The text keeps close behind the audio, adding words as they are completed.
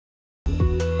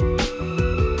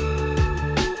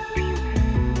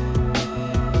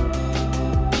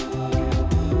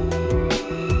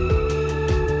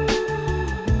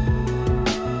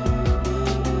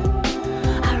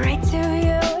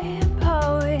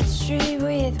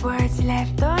words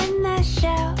left on the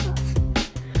shelf.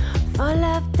 Full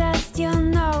of dust, you'll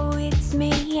know it's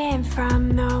me, and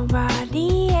from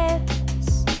nobody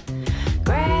else.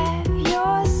 Grab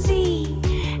your seat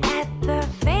at the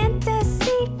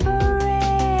fantasy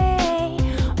parade.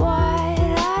 What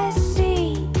I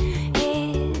see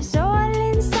is all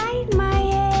inside my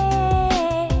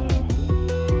head.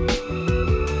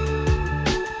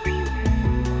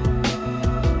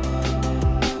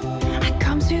 I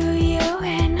come to you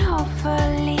and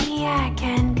hopefully I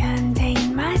can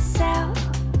contain myself.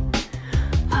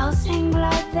 Pulsing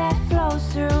blood that flows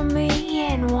through me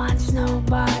and wants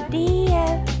nobody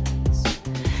else.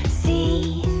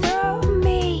 See through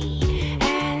me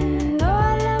and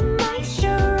all of my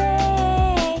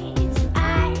charades.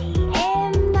 I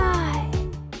am not.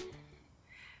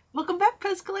 Welcome back,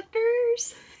 PEZ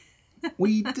collectors.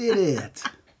 We did it.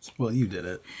 Well, you did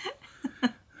it.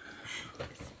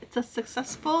 It's a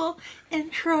successful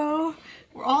intro.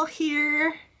 We're all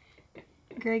here.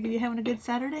 Greg, are you having a good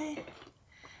Saturday?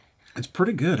 It's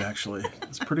pretty good, actually.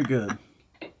 It's pretty good.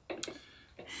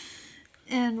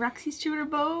 And Roxy's chewing her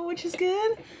bow, which is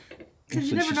good. Because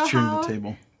you Actually, never she's know chewing how. the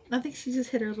table. I think she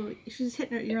just hit her little. She's just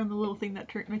hitting her ear on the little thing that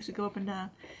makes it go up and down.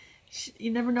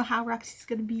 You never know how Roxy's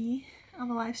gonna be on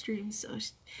the live stream, so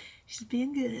she's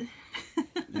being good.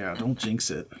 Yeah, don't jinx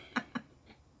it.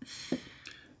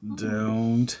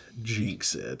 Don't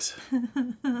jinx it.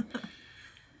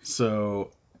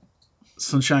 So,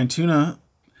 Sunshine Tuna,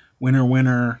 winner,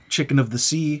 winner, chicken of the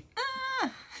sea,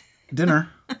 dinner.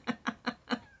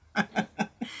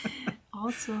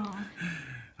 Awesome.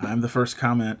 I'm the first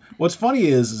comment. What's funny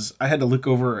is I had to look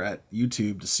over at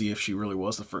YouTube to see if she really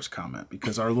was the first comment,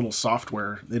 because our little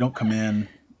software, they don't come in.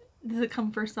 Does it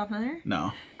come first up there?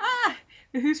 No. Ah,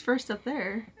 who's first up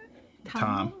there?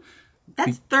 Tom.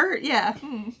 That's third. Yeah.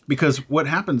 Because what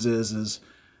happens is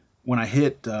when I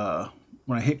hit go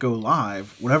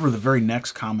live, whatever the very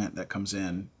next comment that comes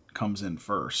in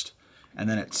first, and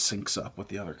then it syncs up with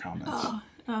the other comments.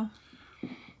 Oh.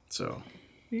 So,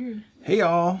 Weird. hey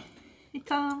y'all. Hey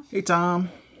Tom. Hey Tom.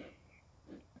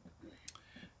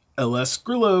 LS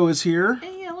Grillo is here.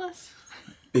 Hey Ellis.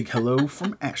 Big hello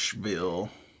from Asheville.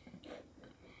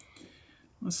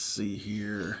 Let's see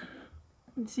here.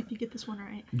 Let's see if you get this one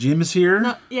right. Jim is here.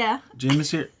 No, yeah. Jim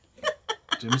is here.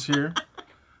 Jim is here.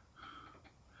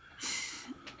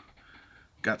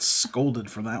 Got scolded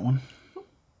for that one.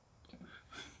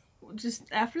 Just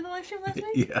after the live stream last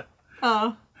week? Yeah.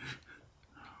 Oh.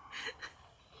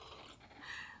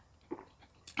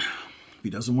 If he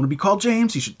doesn't want to be called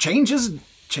James, he should change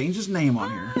his name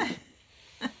on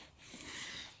here.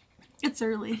 It's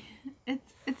early.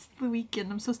 It's the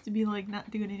weekend. I'm supposed to be like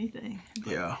not doing anything.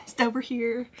 Yeah. Just over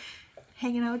here,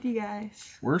 hanging out with you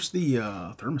guys. Where's the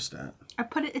thermostat? I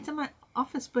put it. It's in my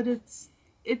office, but it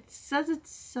says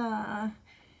it's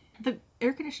the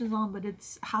air conditioner's on, but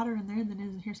it's hotter in there than it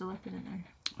is in here, so I left it in there.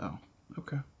 Oh,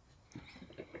 okay.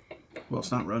 Well,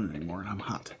 it's not running anymore, and I'm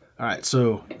hot. All right,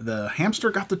 so the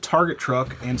hamster got the Target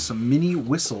truck and some mini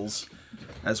whistles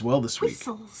as well this week.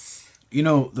 Whistles. You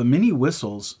know, the mini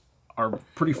whistles are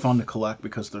pretty fun to collect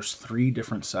because there's 3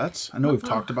 different sets. I know we've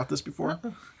talked about this before,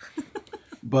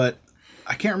 but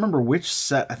I can't remember which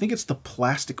set. I think it's the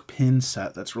plastic pin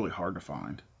set that's really hard to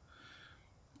find.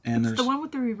 And It's the one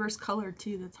with the reverse color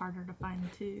too that's harder to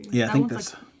find too. Yeah, I think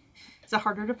one's that's... is it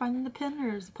harder to find than the pin,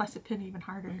 or is the plastic pin even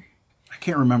harder? I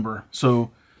can't remember.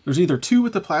 So there's either 2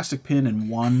 with the plastic pin and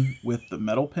 1 with the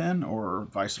metal pin, or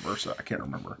vice versa. I can't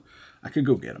remember. I could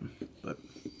go get them, but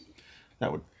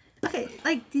that would... Okay,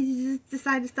 like, did you just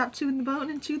decide to stop chewing the bone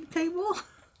and chew the table?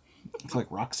 It's like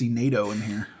Roxy NATO in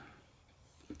here.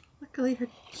 Luckily,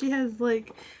 she has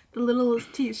like the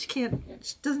littlest teeth. She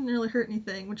doesn't really hurt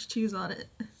anything when she chews on it.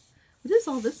 What is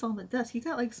all this on the desk? You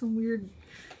got like some weird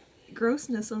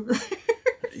grossness over there.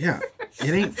 Yeah, it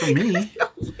ain't for me.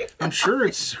 I'm sure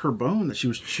it's her bone that she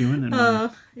was chewing. And yeah,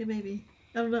 maybe.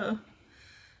 I don't know.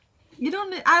 You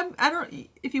don't. I don't.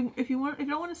 If you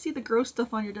don't want to see the gross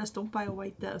stuff on your desk, don't buy a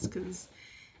white desk because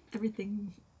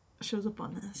everything shows up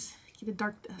on this. Get a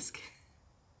dark desk.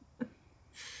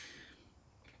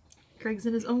 Greg's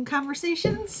in his own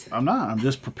conversations. I'm not. I'm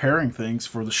just preparing things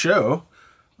for the show.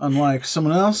 Unlike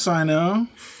someone else I know.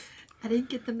 I didn't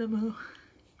get the memo.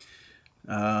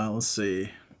 Let's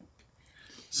see.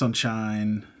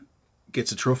 Sunshine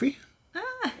gets a trophy.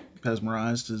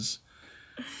 Mesmerized is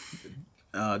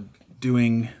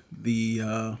doing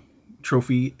the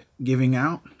trophy giving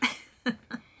out.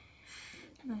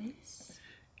 Nice.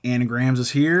 Anagrams is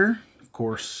here. Of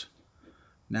course,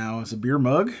 now it's a beer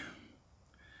mug.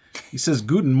 He says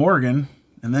Guten Morgen,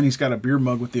 and then he's got a beer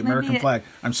mug with the American flag.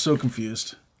 I'm so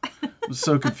confused. I'm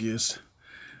so confused.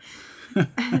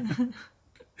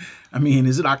 I mean,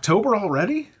 is it October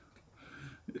already?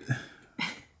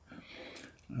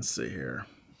 Let's see here.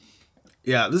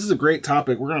 Yeah, this is a great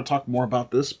topic. We're going to talk more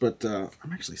about this, but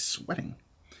I'm actually sweating.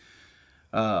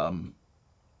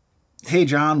 Hey,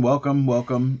 John,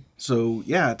 welcome. So,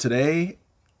 yeah, today,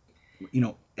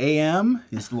 AM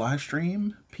is the live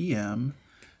stream. PM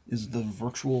is the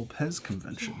virtual PEZ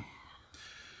convention.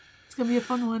 It's going to be a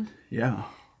fun one. Yeah.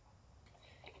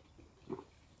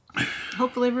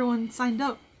 Hopefully everyone signed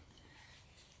up.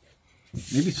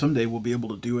 Maybe someday we'll be able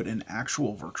to do it in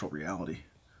actual virtual reality.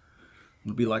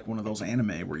 It'll be like one of those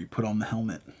anime where you put on the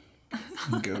helmet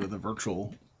and go to the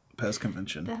virtual PEZ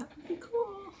convention. That would be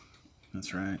cool.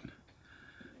 That's right.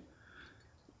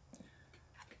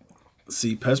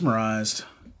 See, Pesmerized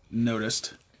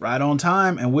noticed right on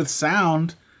time and with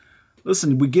sound.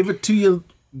 Listen, we give it to you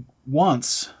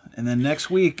once, and then next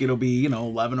week it'll be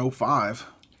 11:05,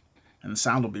 and the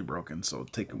sound will be broken. So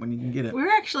take it when you can get it. We were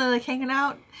actually like hanging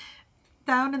out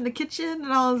down in the kitchen,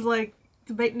 and I was like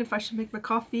debating if I should make my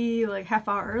coffee like half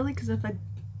hour early, because if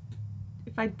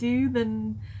I do,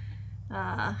 then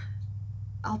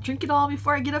I'll drink it all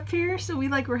before I get up here. So we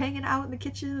were hanging out in the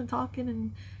kitchen and talking,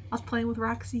 and I was playing with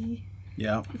Roxy.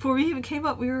 Yeah. Before we even came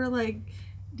up, we were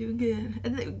doing good,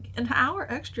 and an hour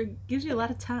extra gives you a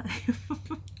lot of time.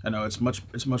 I know it's much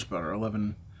better.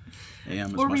 11 a.m.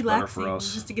 is Or much better for relaxing,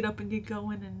 us. just to get up and get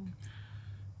going. And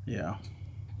yeah.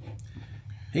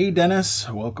 Hey, Dennis.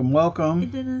 Welcome. Hey,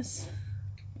 Dennis.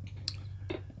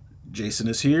 Jason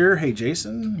is here. Hey,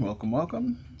 Jason.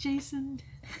 Welcome. Jason.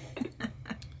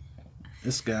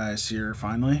 This guy's here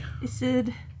finally. Hey,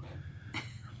 Sid.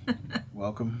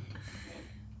 Welcome.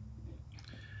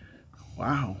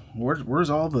 Wow. Where's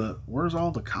all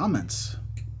the comments?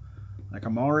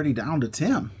 I'm already down to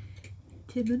Tim.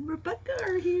 Tim and Rebecca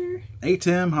are here. Hey,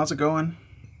 Tim. How's it going?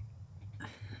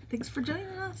 Thanks for joining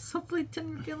us. Hopefully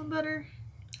Tim is feeling better.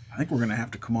 I think we're going to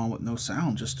have to come on with no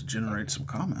sound just to generate some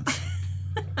comments.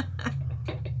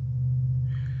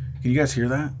 Can you guys hear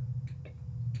that?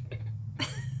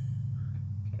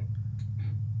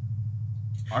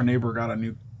 Our neighbor got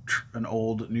an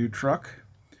old new truck,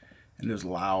 and it was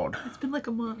loud. It's been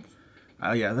a month.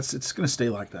 Oh yeah, it's going to stay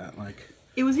like that.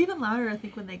 It was even louder, I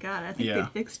think, when they got it. I think Yeah.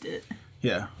 they fixed it.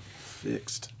 Yeah,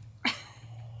 fixed.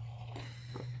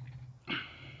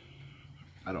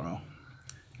 I don't know.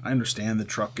 I understand the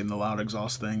truck and the loud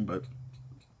exhaust thing, but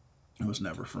it was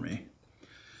never for me.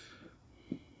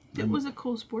 If it was a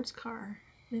cool sports car,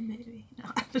 then maybe.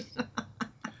 No.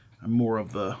 I'm more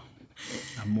of the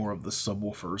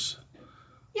subwoofers.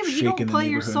 Yeah, but you don't play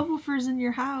your subwoofers in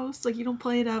your house. You don't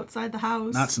play it outside the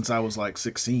house. Not since I was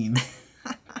 16.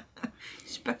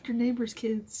 Respect your neighbors,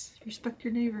 kids. Respect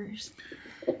your neighbors.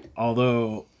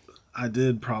 Although I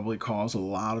did probably cause a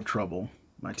lot of trouble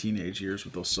my teenage years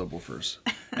with those subwoofers.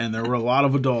 And there were a lot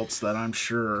of adults that I'm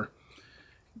sure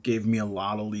gave me a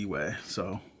lot of leeway.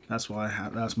 So that's why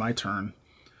that's my turn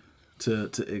to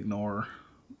ignore,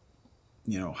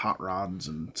 hot rods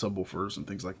and subwoofers and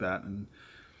things like that. And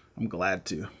I'm glad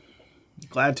to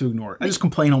ignore it. I just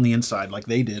complain on the inside like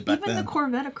they did back then. Even the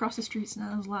Corvette across the street's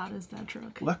not as loud as that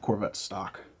truck. Well, that Corvette's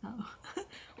stock. Oh.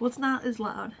 Well, it's not as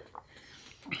loud.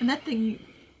 And that thing,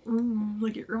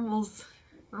 it rumbles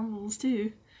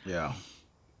too. Yeah.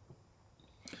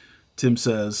 Tim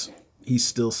says he's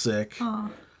still sick. Aw.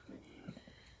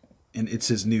 And it's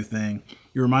his new thing.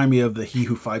 You remind me of the He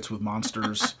Who Fights with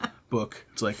Monsters book.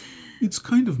 It's it's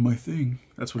kind of my thing.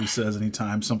 That's what he says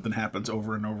anytime something happens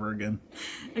over and over again.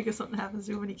 I guess something happens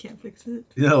to him when he can't fix it.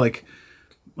 Yeah,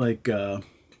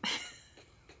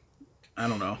 I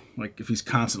don't know. If he's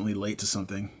constantly late to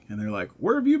something and they're like,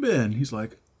 "Where have you been?" He's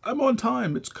like, "I'm on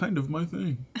time. It's kind of my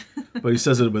thing." But he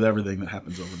says it with everything that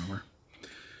happens over and over.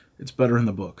 It's better in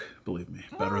the book, believe me.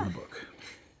 Better in the book.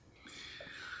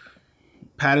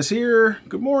 Pat is here.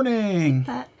 Good morning.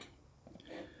 Pat.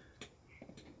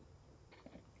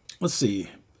 Let's see.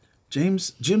 Jim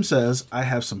says, I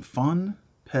have some fun,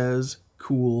 PEZ,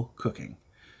 cool cooking.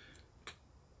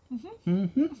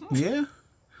 Mm-hmm. Yeah.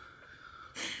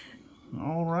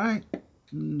 All right,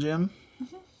 Jim.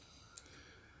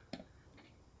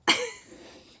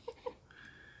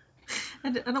 I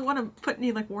don't want to put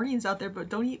any warnings out there, but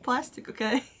don't eat plastic,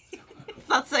 okay? It's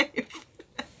not safe.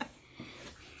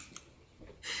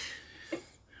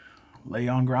 Lay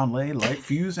on ground, light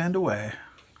fuse, and away.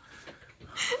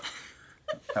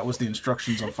 That was the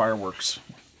instructions on fireworks.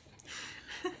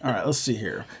 All right, let's see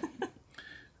here.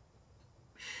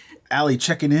 Allie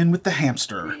checking in with the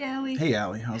hamster. Hey, Allie. Hey,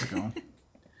 Allie. How's it going?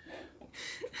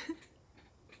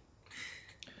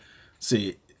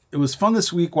 See, it was fun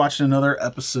this week watching another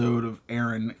episode of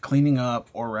Erin cleaning up,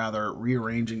 or rather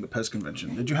rearranging the PEZ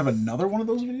convention. Did you have another one of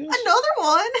those videos? Another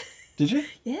one? Did you?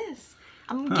 Yes.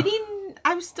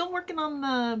 I'm still working on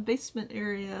the basement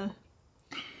area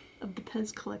of the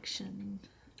PEZ collection.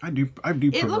 I do prefer.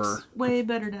 It looks way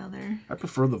better down there. I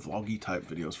prefer the vloggy type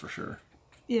videos for sure.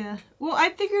 Yeah. Well, I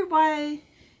figured why.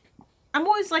 I'm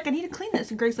always like, I need to clean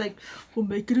this, and Greg's like, "We'll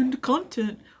make it into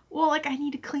content." Well, like, I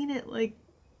need to clean it, like.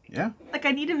 Yeah. Like,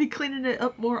 I need to be cleaning it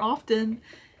up more often.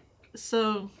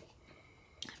 So,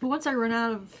 but once I run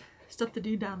out of stuff to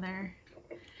do down there,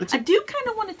 I do kind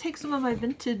of want to take some of my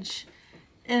vintage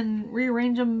and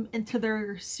rearrange them into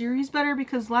their series better,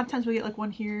 because a lot of times we get like one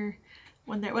here.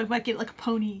 One there, we might get like a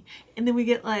pony, and then we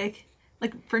get like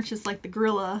for instance, like the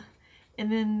gorilla,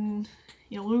 and then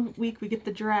one week we get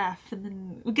the giraffe, and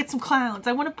then we get some clowns.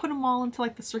 I want to put them all into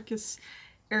like the circus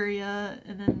area,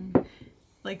 and then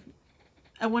like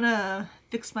I want to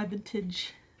fix my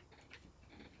vintage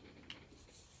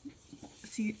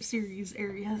series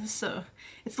areas so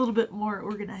it's a little bit more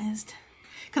organized.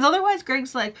 Because otherwise,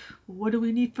 Greg's like, "What do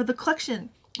we need for the collection?"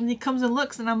 And he comes and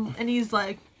looks, and he's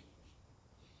like.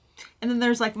 And then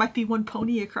there's like might be one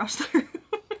pony across the room.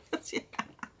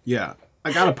 Yeah,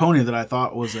 I got a pony that I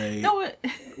thought was a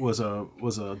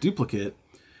duplicate,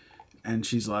 and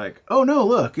she's like, "Oh no,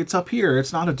 look, it's up here.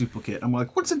 It's not a duplicate." I'm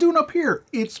like, "What's it doing up here?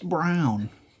 It's brown."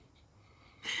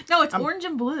 No, it's orange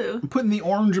and blue. I'm putting the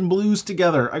orange and blues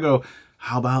together. I go,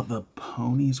 "How about the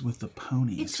ponies with the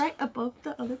ponies?" It's right above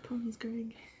the other ponies,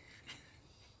 Greg.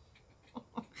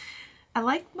 I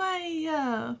like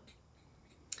my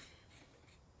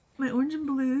my orange and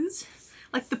blues,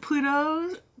 like the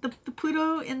Pluto. The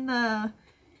Pluto in the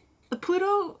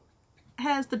Pluto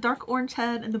has the dark orange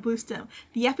head and the blue stem.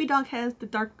 The Yappy Dog has the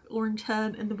dark orange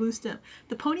head and the blue stem.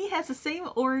 The pony has the same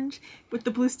orange with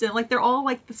the blue stem. Like, they're all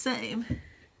like the same.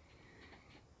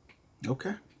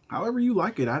 Okay, however you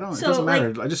like it. It doesn't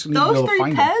matter. I just need to be able to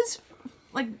find them. Those three PEZ,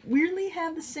 like, weirdly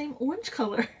have the same orange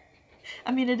color.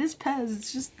 I mean, it is PEZ.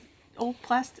 It's just old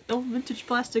vintage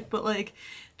plastic, but like.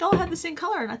 They all have the same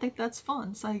color, and I think that's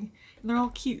fun. So and they're all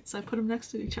cute, so I put them next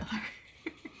to each other.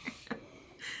 I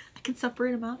can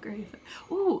separate them out great.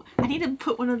 Ooh, I need to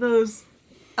put one of those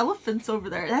elephants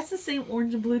over there. That's the same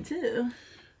orange and blue too.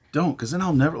 Don't, because then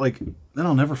I'll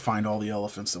never find all the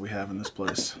elephants that we have in this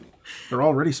place. They're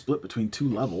already split between 2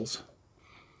 levels.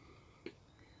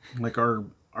 Like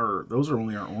those are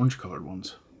only our orange colored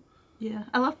ones. Yeah,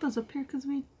 I left those up here because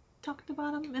we talked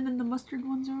about them, and then the mustard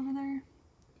ones are over there.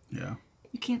 Yeah.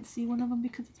 You can't see one of them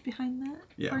because it's behind that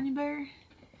Barney Bear.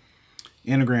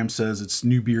 Anagram says it's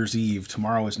New Beer's Eve.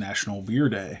 Tomorrow is National Beer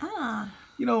Day. Ah.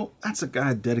 That's a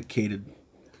guy dedicated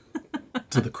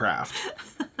to the craft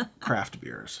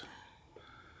beers.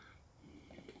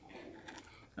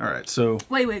 All right, so...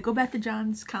 Wait, go back to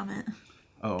John's comment.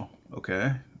 Oh,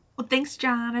 okay. Well, thanks,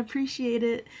 John. I appreciate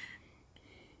it.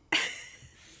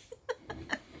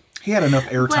 He had enough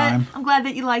airtime. I'm glad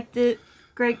that you liked it.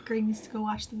 Greg needs to go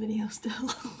watch the video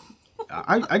still.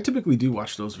 I typically do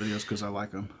watch those videos because I like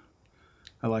them.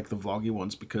 I like the vloggy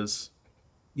ones because,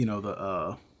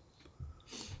 the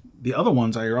other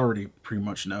ones I already pretty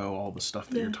much know all the stuff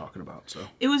that you're talking about. So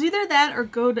it was either that or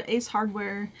go to Ace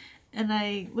Hardware, and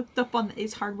I looked up on the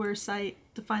Ace Hardware site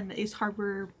to find the Ace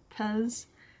Hardware PEZ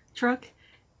truck,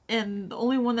 and the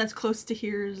only one that's close to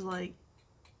here is like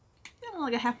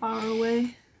a half hour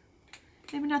away.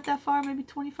 Maybe not that far, maybe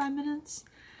 25 minutes.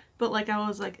 But like I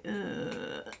was like,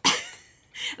 and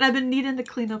I've been needing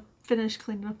to finish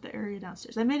cleaning up the area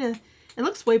downstairs. It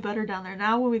looks way better down there.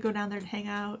 Now when we go down there to hang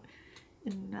out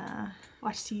and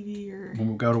watch TV or...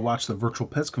 When we go to watch the virtual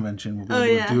PEZ convention, we'll be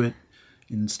able to do it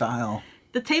in style.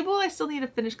 The table I still need to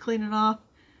finish cleaning off.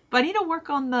 But I need to work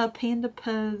on the Panda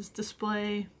PEZ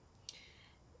display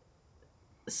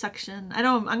section.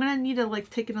 I'm going to need to like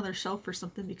take another shelf or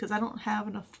something because I don't have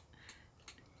enough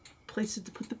places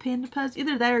to put the Panda PEZ.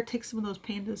 Either that or take some of those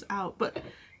pandas out, but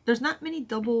there's not many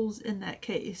doubles in that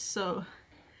case. So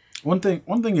one thing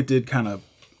it did kind of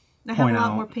point out, a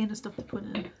lot more Panda stuff to put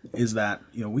in, is that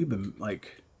we've been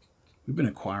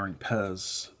acquiring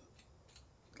PEZ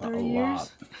a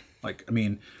lot. Like, I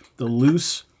mean, the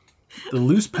loose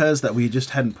PEZ that we just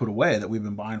hadn't put away that we've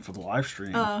been buying for the live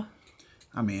stream. I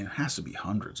mean, it has to be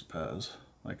hundreds of PEZ.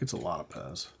 Like, it's a lot of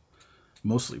PEZ,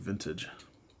 mostly vintage.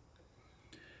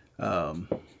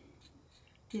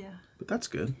 Yeah. But that's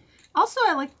good. Also,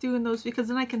 I like doing those because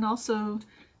then I can also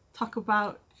talk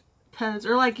about PEZ.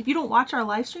 Or like if you don't watch our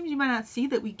live streams, you might not see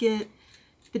that we get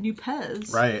the new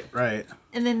PEZ. Right.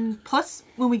 And then plus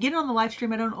when we get it on the live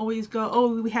stream, I don't always go,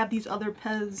 oh, we have these other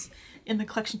PEZ in the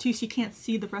collection too, so you can't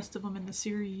see the rest of them in the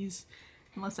series.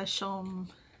 unless I show them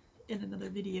in another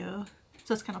video.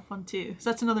 So that's kind of fun too. So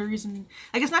that's another reason.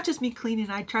 I guess not just me cleaning.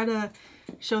 I try to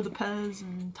show the PEZ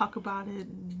and talk about it,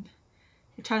 and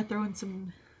I try to throw in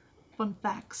some fun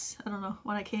facts. I don't know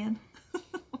when I can.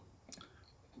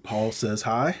 Paul says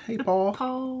hi. Hey, Paul.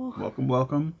 Paul. Welcome,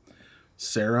 welcome.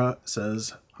 Sarah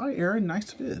says, hi, Erin.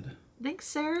 Nice vid. Thanks,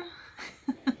 Sarah.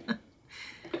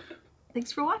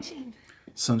 Thanks for watching.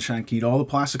 Sunshine can eat all the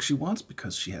plastic she wants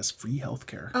because she has free health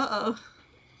care. Uh-oh.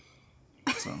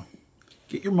 So,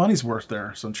 get your money's worth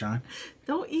there, Sunshine.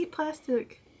 Don't eat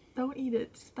plastic. Don't eat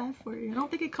it. It's bad for you. I don't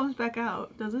think it comes back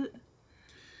out, does it?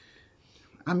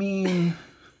 I mean,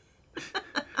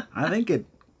 I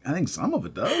think some of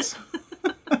it does.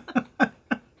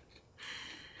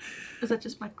 Is that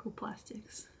just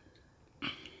microplastics?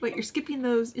 Wait, you're skipping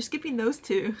those. You're skipping those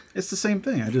two. It's the same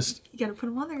thing. You gotta put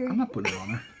them on there. I'm not putting it on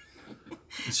there.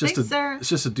 It's just Thanks, Sarah. It's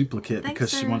just a duplicate. Thanks,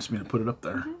 because Sarah. she wants me to put it up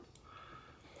there.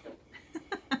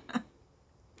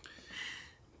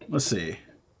 Let's see.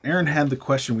 Erin had the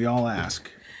question we all ask.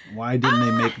 Why didn't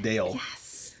they make Dale?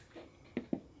 Yes.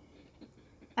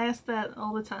 I ask that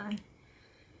all the time.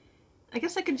 I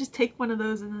guess I could just take one of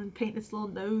those and then paint its little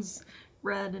nose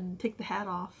red and take the hat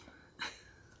off.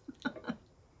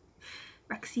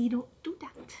 Roxy, don't do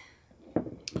that.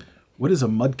 What is a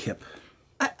mudkip?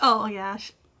 Oh,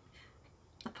 gosh.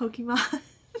 A Pokemon.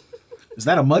 Is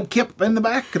that a mudkip in the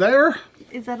back there?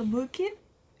 Is that a Mudkip?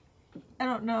 I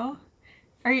don't know.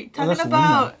 Are you that's talking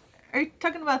about... Are you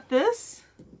talking about this?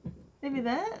 Maybe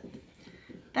that?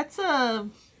 That's a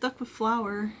duck with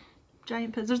flower.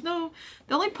 Giant PEZ. There's no...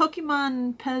 The only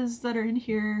Pokemon PEZ that are in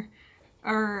here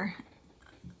are...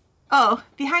 Oh,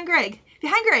 behind Greg.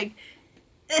 Behind Greg.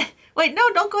 Wait, no,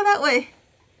 don't go that way.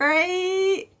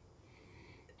 Right?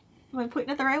 Am I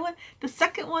pointing at the right one? The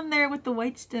second one there with the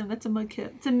white stem, that's a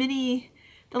Mudkip. It's a mini...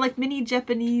 They're like mini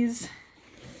Japanese...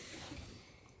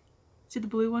 See the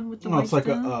blue one with the white stem?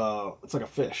 It's like a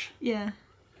fish. Yeah.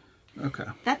 Okay.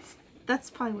 That's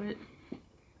probably what it...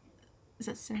 Is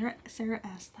that Sarah? Sarah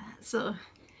asked that. So,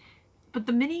 but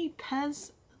the mini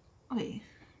PEZ... Wait.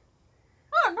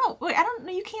 Oh, no. Wait, I don't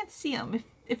know. You can't see them.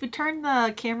 If we turn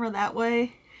the camera that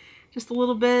way, just a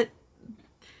little bit,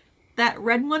 that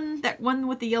red one, that one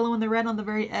with the yellow and the red on the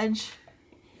very edge,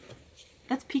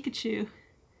 that's Pikachu.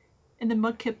 And the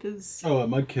Mudkip is... Oh, a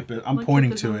Mudkip is... I'm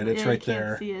pointing to it. It's yeah, right you there.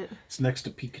 Can't see it. It's next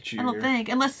to Pikachu. I don't think.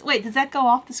 Unless... Wait, does that go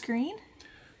off the screen?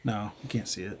 No, you can't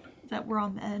see it. Is that we're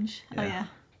on the edge? Yeah. Oh, yeah.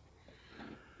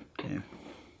 Yeah.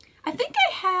 I think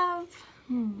I have...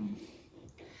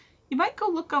 You might go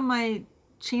look on my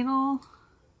channel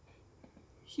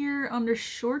here under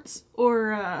shorts,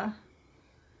 or I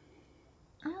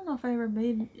don't know if I ever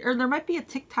made... Or there might be a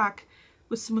TikTok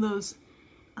with some of those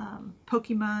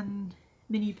Pokemon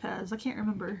mini PEZ. I can't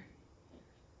remember.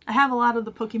 I have a lot of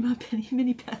the Pokemon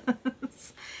mini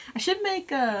PEZ. I should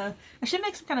make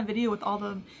some kind of video with all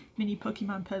the mini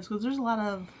Pokemon PEZ, because there's a lot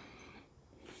of...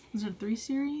 Is there 3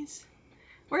 series?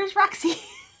 Where's Roxy?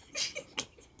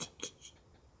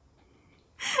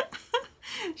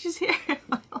 She's here in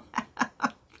my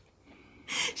lap.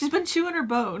 She's been chewing her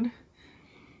bone.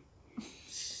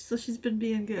 So she's been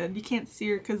being good. You can't see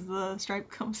her because the stripe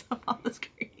comes up on the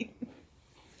screen.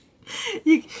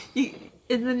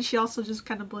 And then she also just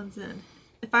kind of blends in.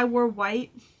 If I wore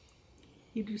white,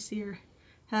 you do see her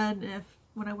head. And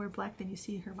when I wear black, then you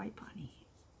see her white body.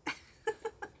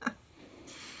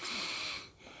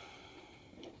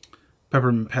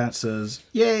 Peppermint Pat says,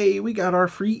 "Yay, we got our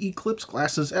free Eclipse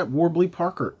glasses at Warbley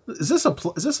Parker." Is this a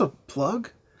plug?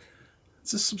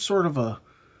 Is this some sort of a...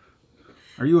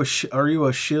 Are you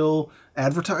a shill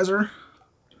advertiser?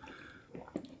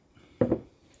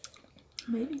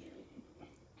 Maybe.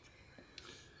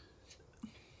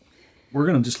 We're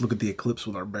gonna just look at the eclipse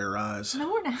with our bare eyes.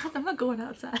 No, we're not. I'm not going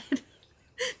outside.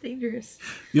 Dangerous.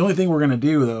 The only thing we're gonna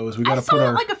do though is we gotta put our... I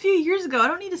saw it like a few years ago. I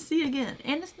don't need to see it again.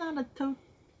 And it's not a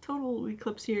total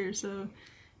eclipse here, so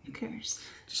who cares?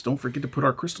 Just don't forget to put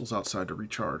our crystals outside to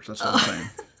recharge. That's what I'm saying.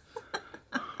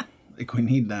 Like, we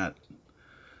need that.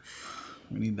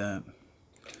 We need that.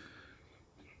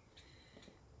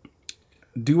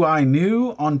 Do I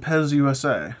new on PEZ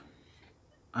USA?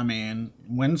 I mean,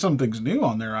 when something's new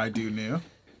on there, I do new.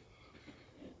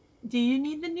 Do you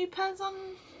need the new PEZ on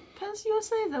PEZ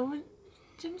USA? Is that what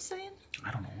Jim's saying?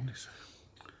 I don't know what he's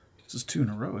saying. This is 2 in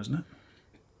a row, isn't it?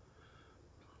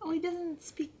 Well, he doesn't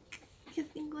speak... His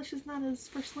English is not his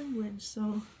first language,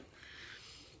 so...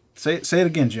 Say it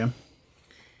again, Jim.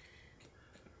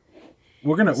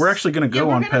 We're actually gonna go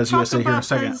on PEZ USA here in a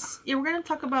second. Yeah, we're gonna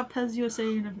talk about PEZ USA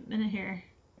in a minute here,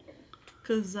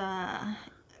 because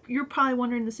you're probably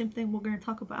wondering the same thing we're gonna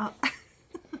talk about.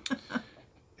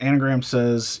 Anagram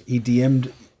says he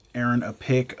DM'd Erin a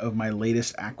pic of my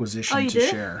latest acquisition to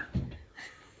share.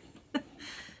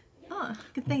 Oh,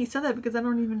 good thing you said that because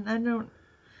not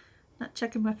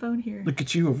checking my phone here. Look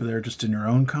at you over there just in your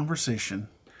own conversation.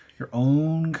 Your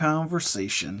own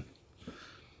conversation.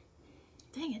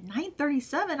 Dang it,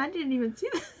 9:37. I didn't even see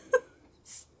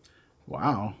this.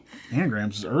 Wow.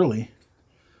 Anagrams is early.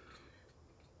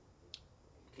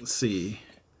 Let's see.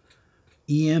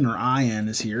 Ian or Ian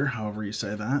is here, however you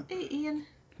say that. Hey, Ian.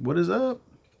 What is up?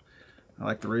 I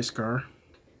like the race car.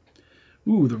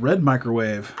 Ooh, the red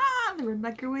microwave. Ah, the red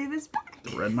microwave is back.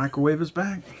 The red microwave is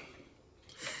back.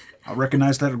 I'll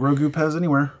recognize that at Grogu PEZ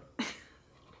anywhere.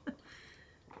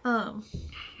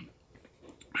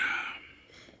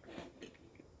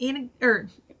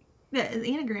 Anagrams,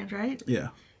 right? Yeah.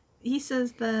 He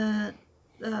says that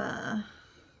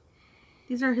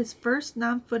these are his first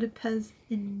non-footed PEZ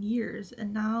in years,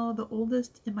 and now the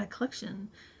oldest in my collection.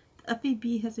 The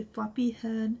FEB has a floppy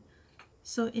head,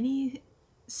 so any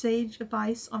sage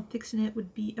advice on fixing it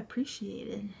would be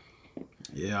appreciated.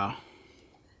 Yeah.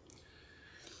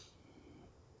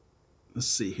 Let's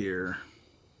see here.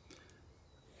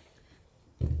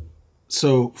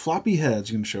 So floppy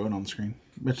heads, you can show it on the screen.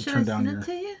 You have to turn down your.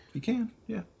 To you? You can,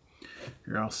 yeah.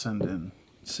 Here, I'll send in.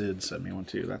 Sid sent me one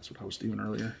too. That's what I was doing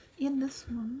earlier. In this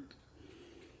one.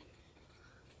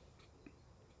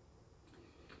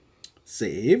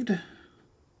 Saved.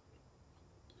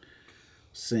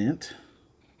 Sent.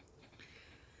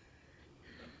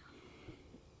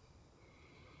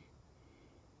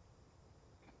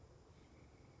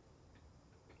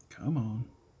 Come on.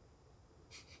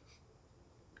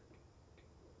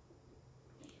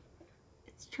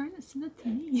 It's trying to send it to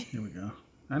me. Here we go.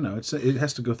 I know it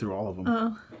has to go through all of them.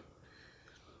 Oh.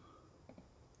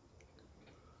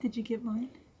 Did you get mine?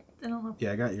 I don't know.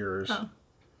 Yeah, I got yours. Oh.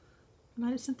 I might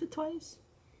have sent it twice.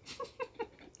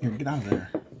 Here, get out of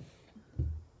there.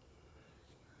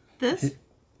 This?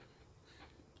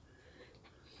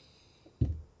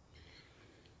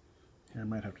 I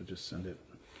might have to just send it.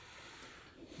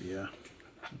 Yeah.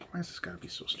 Why has this got to be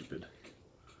so stupid?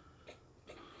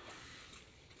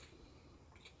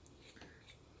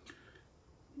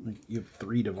 Like, you have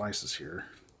 3 devices here.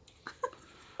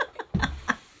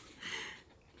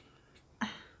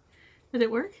 Did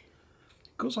it work?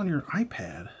 It goes on your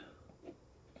iPad.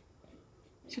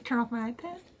 Should I turn off my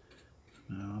iPad?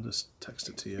 No, I'll just text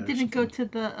it to you. It didn't go to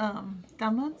the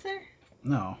downloads there?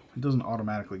 No, it doesn't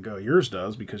automatically go. Yours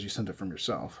does because you sent it from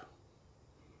yourself.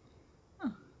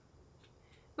 Oh.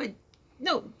 Wait,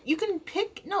 no, you can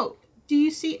pick. No, do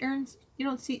you see Erin's? You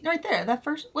don't see right there. That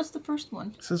first. What's the first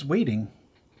one? It says waiting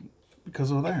because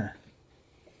of there.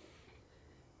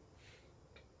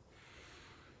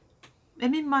 I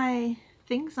mean, my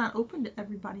thing's not open to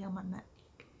everybody on my Mac.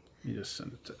 You just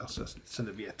send it. I'll just send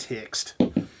it via text.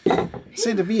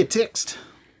 Send it via text.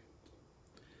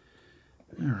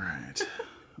 All right.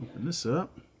 Open this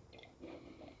up. God,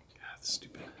 that's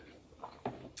stupid.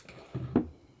 All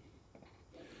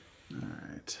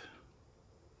right.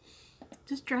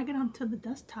 Just drag it onto the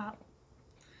desktop.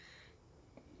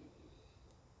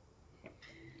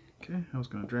 Okay, I was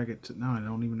going to drag it to... Now I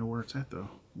don't even know where it's at, though.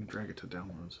 Let me drag it to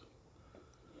downloads.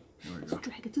 There we go. Just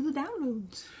drag it to the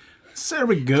downloads. There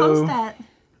we go. Post that.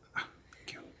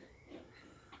 Thank you.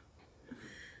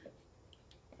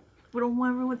 We don't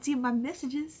want everyone to see my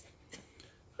messages.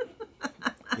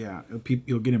 Yeah,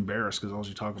 you'll get embarrassed because all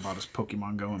you talk about is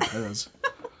Pokemon Go and PEZ.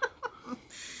 All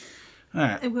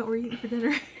right. And what were you eating for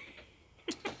dinner?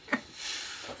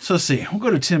 So let's see. We'll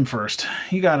go to Tim first.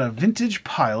 He got a vintage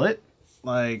Pilot,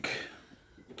 like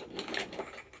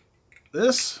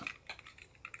this.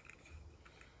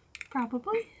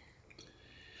 Probably.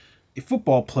 A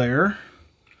football player,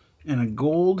 and a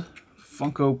gold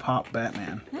Funko Pop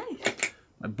Batman. Nice.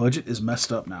 My budget is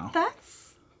messed up now.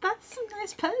 That's some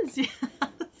nice PEZ,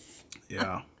 yes.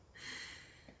 Yeah.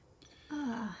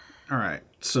 All right.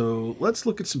 So let's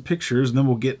look at some pictures, and then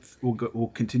we'll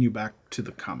continue back to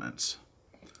the comments.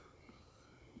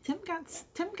 Tim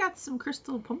got some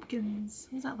crystal pumpkins.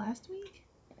 Was that last week?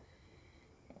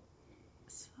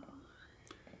 So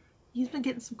he's been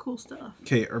getting some cool stuff.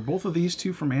 Okay, are both of these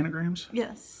two from Anagrams?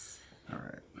 Yes. All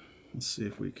right. Let's see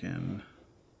if we can.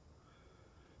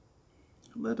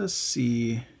 Let us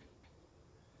see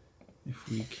if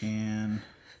we can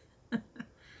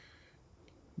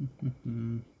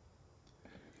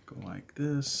go like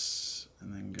this,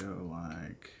 and then go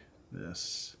like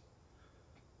this.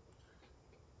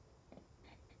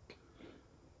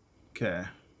 Okay.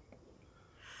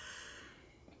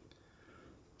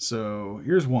 So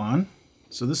here's one.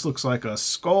 So this looks like a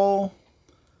skull,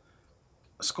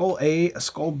 Skull A, a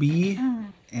Skull B,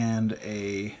 and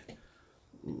a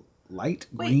light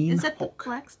green Wait, is that Hulk. the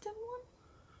black stem one?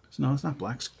 No, it's not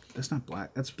black. That's not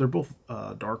black. They're both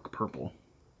dark purple.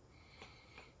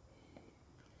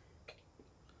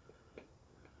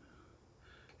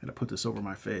 I gotta put this over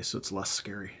my face so it's less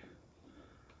scary.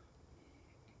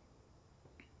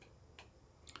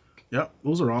 Yep,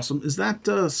 those are awesome. Is that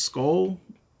Skull?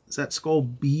 Is that Skull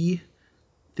B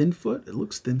Thinfoot? It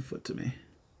looks Thinfoot to me.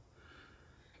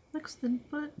 Looks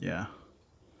Thinfoot. Yeah.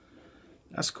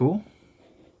 That's cool.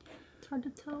 It's hard to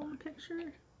tell in the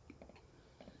picture.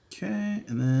 Okay,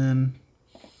 and then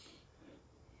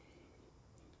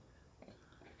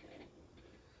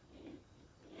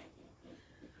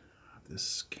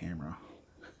this camera.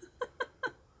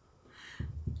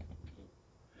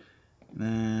 And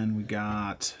then we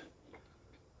got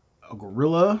a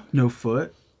Gorilla No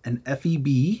Foot, an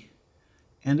FEB,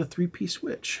 and a 3-piece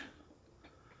switch.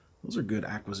 Those are good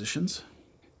acquisitions.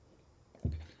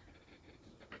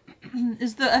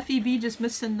 Is the FEB just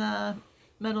missing the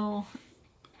metal?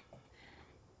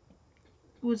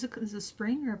 Was it? Is it a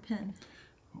spring or a pin?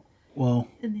 Well,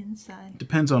 in the inside.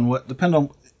 Depend on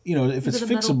you know, if it's it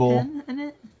a fixable. Metal pin in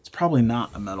it? It's probably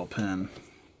not a metal pin.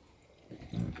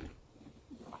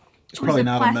 It's probably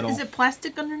not a metal. Is it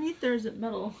plastic underneath or is it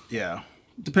metal? Yeah.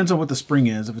 Depends on what the spring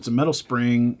is. If it's a metal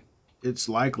spring, it's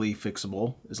likely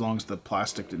fixable as long as the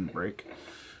plastic didn't break.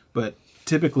 But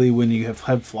typically when you have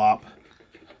head flop,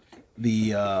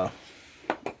 the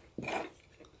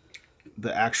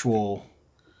actual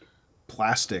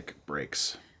plastic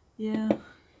breaks. Yeah.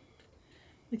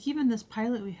 Like even this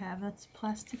Pilot we have, that's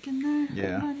plastic in there.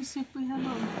 Yeah. I'm trying to see if we have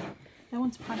that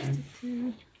one's plastic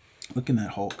too. Look in that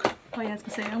Hulk. Oh yeah, I was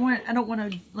gonna say I don't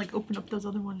want to like open up those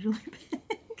other ones really big.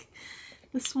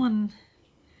 This one's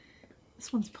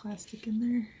plastic in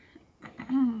there.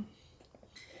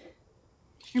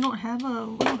 We don't have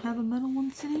a metal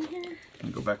one sitting here. Let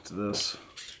me go back to this.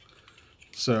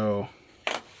 So.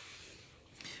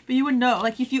 But you would know,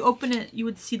 like if you open it, you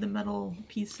would see the metal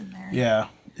piece in there. Yeah,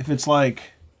 if it's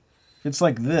like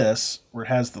this, where it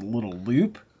has the little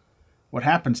loop, what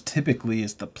happens typically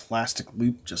is the plastic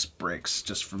loop just breaks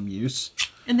just from use.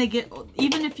 And they get,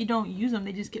 even if you don't use them,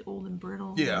 they just get old and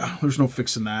brittle. Yeah, there's no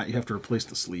fixing that. You have to replace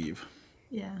the sleeve.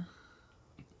 Yeah.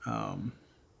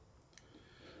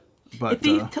 But if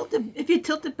you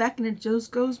tilt it back and it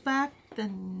just goes back,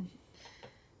 then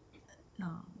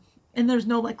and there's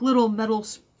no like little metal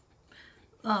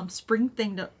spring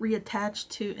thing to reattach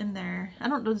to in there. I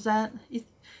don't know, does that you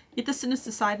have to send us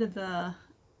the side of the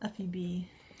FEB.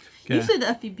 Okay. Usually the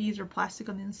FEBs are plastic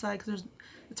on the inside because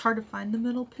it's hard to find the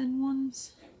metal pin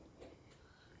ones,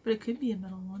 but it could be a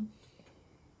metal one.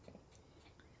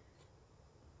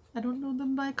 I don't know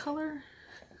them by color.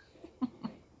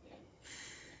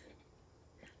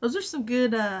 Those are some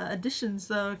good additions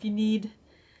though. If you need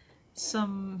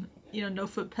some, you know,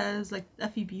 no-foot PEZ, like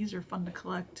FEBs are fun to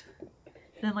collect.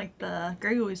 And then like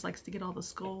Greg always likes to get all the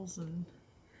skulls and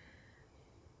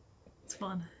it's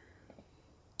fun.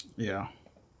 Yeah.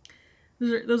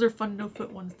 Those are fun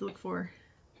no-foot ones to look for.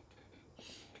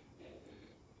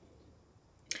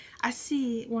 I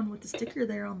see one with the sticker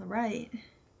there on the right.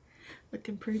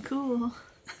 Looking pretty cool.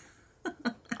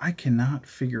 I cannot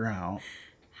figure out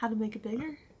how to make it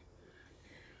bigger.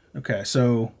 Okay,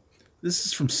 so this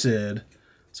is from Sid.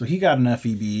 So he got an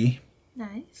FEB.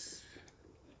 Nice.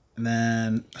 And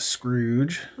then a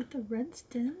Scrooge. With the red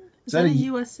stem? Is that a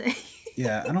USA?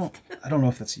 Yeah, I don't know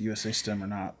if that's a USA stem or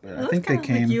not, but Well, I think they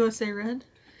came like USA red.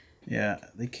 Yeah,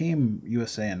 they came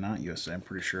USA and not USA, I'm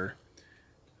pretty sure.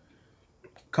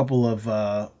 A couple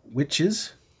of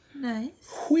witches. Nice.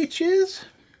 Witches?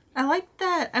 I like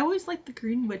that. I always like the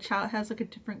green witch, how it has like a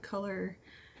different color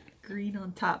green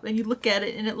on top. And you look at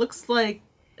it and it looks like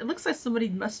somebody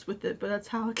messed with it, but that's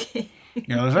how it came.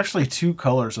 Yeah, there's actually 2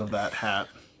 colors of that hat.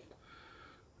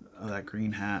 Of that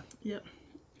green hat. Yep.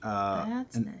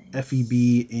 That's nice. FEB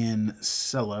in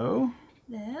cello.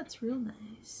 That's real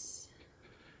nice.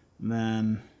 And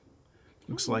then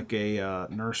looks like a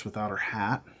nurse without her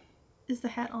hat. Is the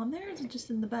hat on there or is it just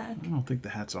in the back? I don't think the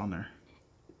hat's on there.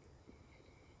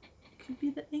 Could be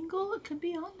the angle, it could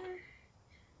be on there.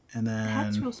 And then the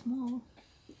hat's real small.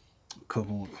 A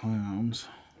couple of clowns.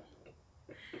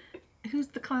 Who's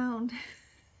the clown?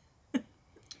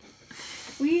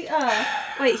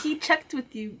 Wait, he checked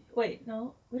with you. Wait,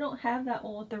 no, we don't have that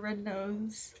one with the red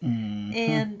nose. Mm-hmm.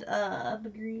 And the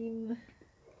green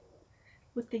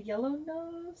with the yellow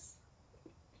nose.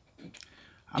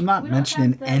 I'm not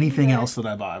mentioning anything else that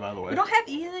I buy, by the way. We don't have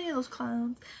any of those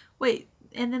clowns. Wait,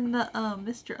 and then the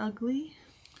Mr. Ugly.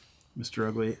 Mr.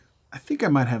 Ugly. I think I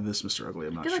might have this Mr. Ugly.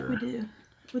 I'm not sure. I feel like we do.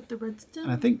 With the red stem?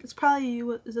 And I think it's probably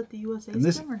is it the USA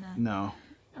stem or not? No.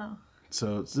 Oh.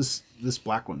 So it's this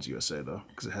black one's USA though,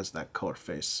 because it has that color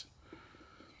face.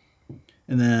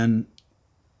 And then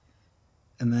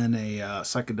a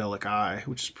psychedelic eye,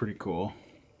 which is pretty cool.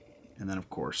 And then of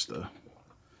course the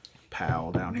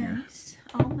PAL down here.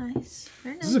 Oh, nice.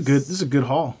 Very nice. This is a good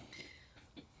haul.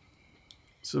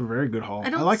 It's a very good haul. I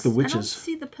like the witches. I don't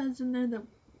see the PEZ in there.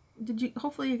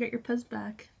 Hopefully you got your PEZ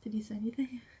back. Did you say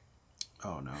anything?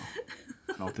 Oh no.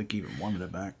 I don't think he even wanted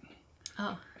it back.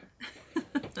 Oh.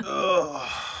 Ugh.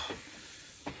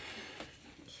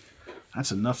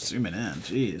 That's enough zooming in.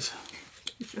 Jeez.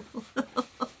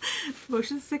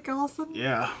 Motion sick all of a sudden?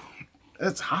 Yeah.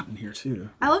 It's hot in here too.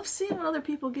 I love seeing what other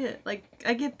people get. Like,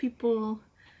 I get people,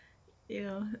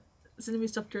 sending me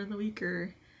stuff during the week,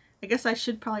 or I guess I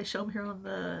should probably show them here on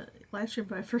the live stream,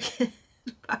 but I forget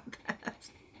about that.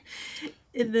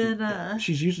 And then,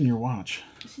 she's using your watch.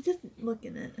 She's just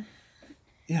looking at it.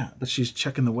 Yeah, but she's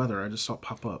checking the weather. I just saw it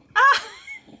pop up. Ah!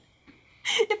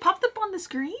 It popped up on the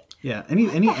screen? Yeah,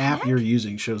 any app you're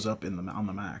using shows up on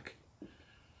the Mac.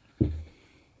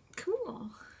 Cool.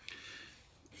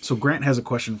 So Grant has a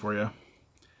question for you.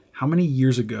 How many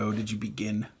years ago did you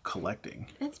begin collecting?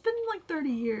 It's been like 30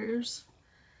 years.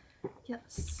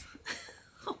 Yes.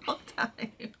 A long time.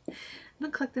 I've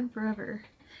been collecting forever.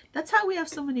 That's how we have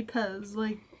so many PEZ.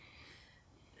 Like,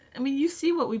 I mean, you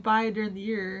see what we buy during the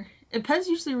year. And PEZ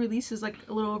usually releases like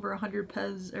a little over 100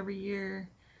 PEZ every year.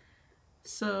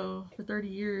 So, for 30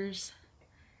 years.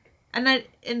 And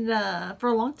for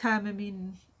a long time, I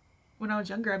mean, when I was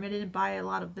younger, I didn't buy a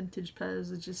lot of vintage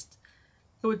PEZ.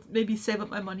 I would maybe save up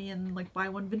my money and like buy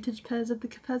one vintage PEZ at the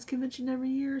PEZ convention every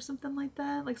year or something like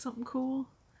that. Like something cool.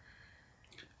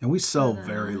 And we sell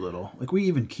very little. Like, we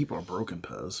even keep our broken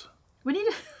PEZ. We need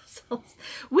to sell.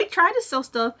 We try to sell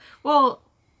stuff. Well,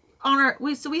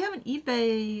 we have an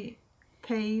eBay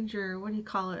page, or what do you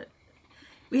call it?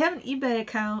 We have an eBay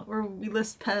account where we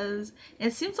list PEZ,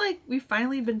 and it seems like we've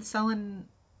finally been selling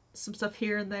some stuff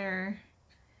here and there.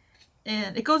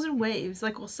 And it goes in waves.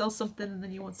 Like, we'll sell something, and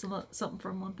then you want something for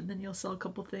a month, and then you'll sell a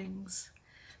couple things.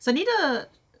 So I need to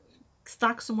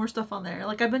stock some more stuff on there.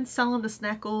 Like, I've been selling the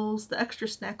snackles, the extra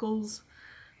snackles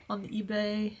on the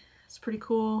eBay. It's pretty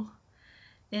cool.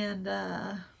 And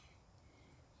I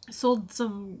sold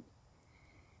some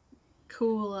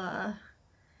cool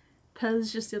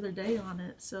PEZ just the other day on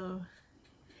it. So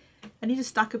I need to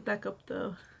stock it back up,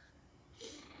 though.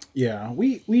 Yeah,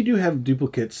 we do have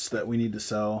duplicates that we need to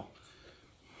sell.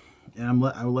 And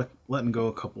I'm letting go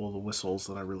a couple of the whistles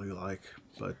that I really like,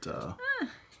 but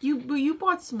you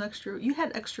bought some extra. You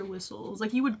had extra whistles,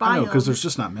 like you would buy them because there's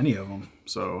just not many of them,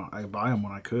 so I buy them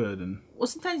when I could. And well,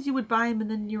 sometimes you would buy them,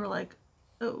 and then you were like,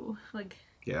 oh, like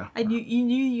yeah, you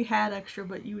knew you had extra,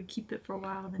 but you would keep it for a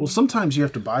while. And then sometimes you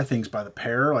have to buy things by the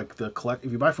pair, like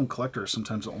if you buy from collectors,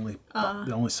 sometimes they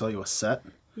only sell you a set.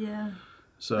 Yeah.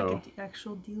 So like the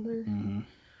actual dealer. Mm-hmm.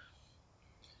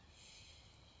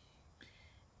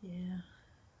 Yeah.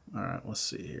 All right, let's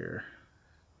see here.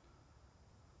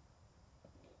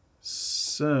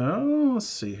 So, let's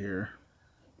see here.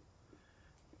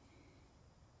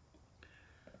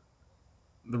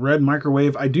 The red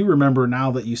microwave, I do remember now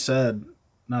that you said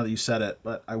it,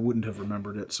 but I wouldn't have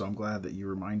remembered it, so I'm glad that you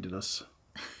reminded us.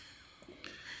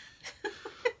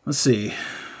 Let's see.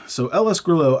 So, LS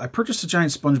Grillo, I purchased a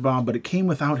giant SpongeBob, but it came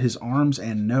without his arms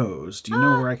and nose. Do you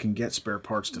know where I can get spare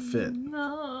parts to fit?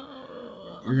 No.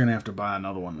 You're going to have to buy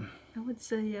another one. I would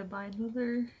say, yeah, buy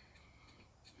another.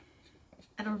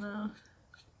 I don't know.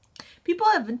 People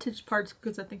have vintage parts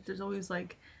because I think there's always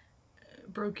like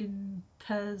broken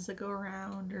PEZ that go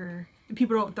around, and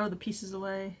people don't throw the pieces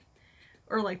away.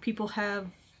 Or like people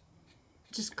have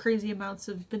just crazy amounts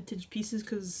of vintage pieces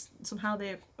because somehow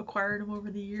they acquired them over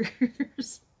the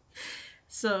years.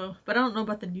 So, but I don't know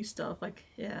about the new stuff. Like,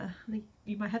 yeah, I think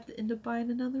you might have to end up buying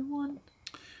another one.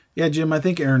 Yeah, Jim, I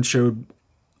think Erin showed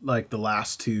like the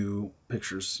last two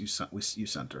pictures you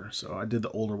sent her. So I did the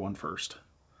older one first.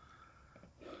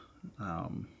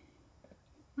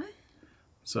 What?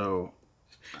 So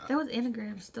that was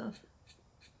anagram stuff.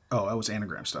 Oh, that was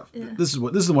anagram stuff. Yeah. This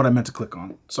is what I meant to click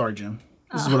on. Sorry, Jim.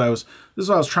 This is what I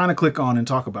was trying to click on and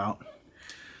talk about.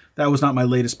 That was not my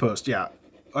latest post. Yeah.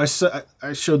 I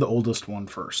showed the oldest one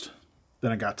first.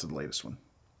 Then I got to the latest one.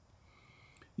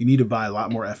 You need to buy a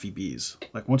lot more FEBs.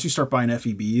 Like, once you start buying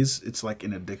FEBs, it's like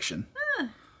an addiction.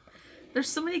 There's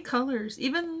so many colors.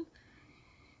 Even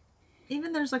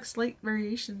there's like slight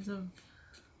variations of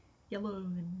yellow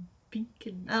and pink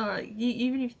and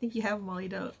even if you think you have them all, you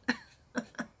don't.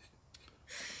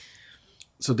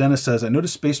 So Dennis says, I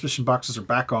noticed Space Mission boxes are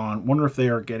back on. Wonder if they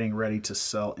are getting ready to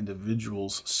sell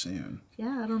individuals soon.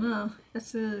 Yeah, I don't know.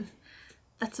 That's a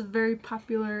very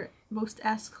popular, most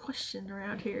asked question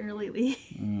around here lately.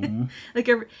 Mm-hmm.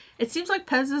 It seems like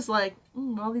PEZ is like,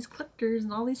 all these collectors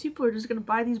and all these people are just going to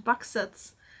buy these box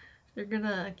sets. They're going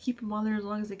to keep them on there as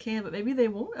long as they can, but maybe they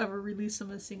won't ever release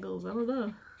them as singles. I don't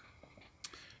know.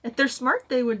 If they're smart,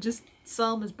 they would just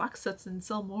sell them as box sets and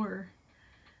sell more.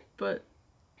 But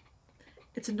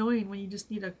it's annoying when you just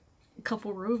need a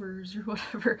couple rovers or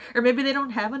whatever. Or maybe they don't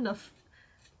have enough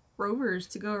rovers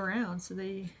to go around, so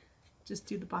they just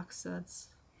do the box sets.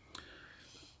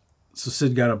 So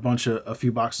Sid got a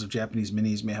few boxes of Japanese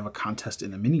minis. May have a contest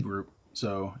in the mini group.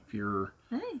 So if you're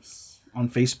nice on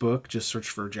Facebook, just search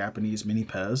for Japanese mini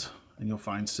PEZ and you'll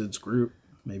find Sid's group.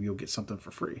 Maybe you'll get something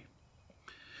for free.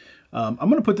 I'm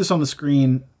going to put this on the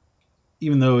screen,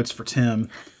 even though it's for Tim.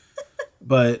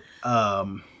 But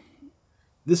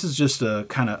this is just a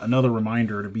kind of another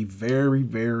reminder to be very,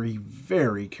 very,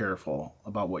 very careful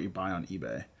about what you buy on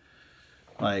eBay.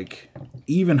 Like,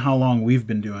 even how long we've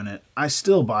been doing it, I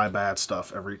still buy bad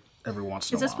stuff every once in a while.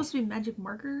 Is that supposed to be magic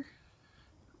marker?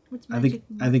 What's magic?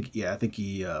 I think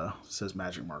he says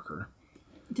magic marker.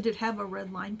 Did it have a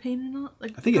red line painted on?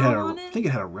 Like, I think it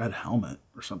had a red helmet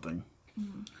or something.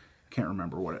 Mm. Can't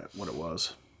remember what it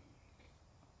was.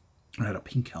 It had a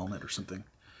pink helmet or something.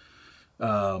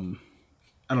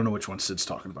 I don't know which one Sid's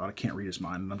talking about. I can't read his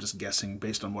mind, and I'm just guessing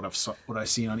based on what I've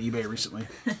seen on eBay recently.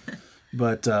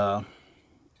 But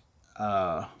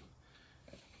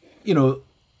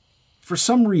for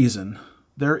some reason,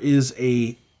 there is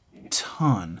a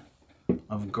ton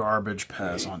of garbage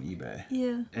PEZ on eBay.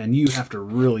 Yeah. And you have to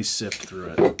really sift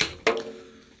through it.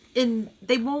 And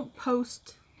they won't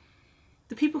post.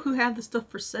 The people who have the stuff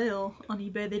for sale on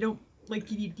eBay, they don't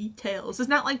give you details. It's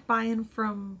not like buying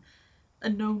from a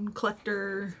known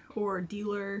collector or a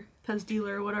dealer, PEZ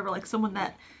dealer or whatever, like someone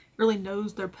that really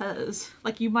knows their PEZ.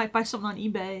 Like you might buy something on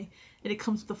eBay and it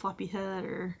comes with a floppy head,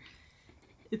 or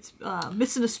it's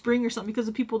missing a spring or something because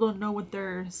the people don't know what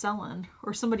they're selling,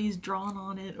 or somebody's drawn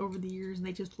on it over the years and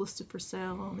they just list it for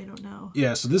sale and they don't know.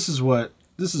 Yeah, so this is what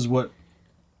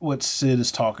Sid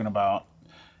is talking about.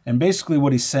 And basically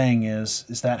what he's saying is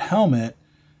that helmet,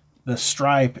 the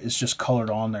stripe is just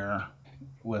colored on there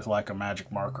with like a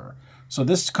magic marker. So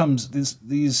these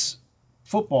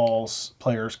footballs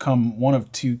players come one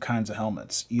of two kinds of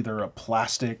helmets, either a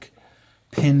plastic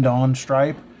pinned on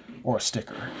stripe or a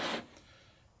sticker.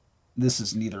 This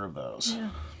is neither of those. Yeah.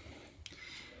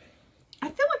 I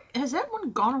feel like, has that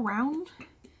one gone around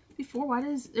before? Or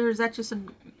is that just a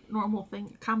normal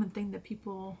thing, common thing that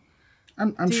people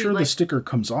I'm sure the sticker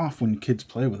comes off when kids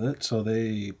play with it, so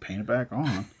they paint it back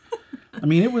on. I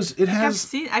mean, I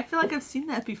feel like I've seen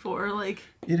that before. Like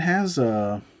it has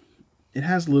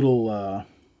little.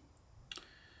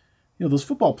 Those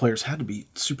football players had to be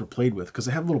super played with because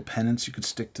they have little pennants you could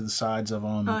stick to the sides of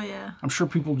them. Oh yeah. I'm sure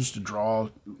people just to draw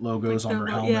logos on their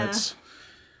helmets.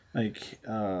 Yeah.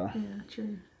 Yeah,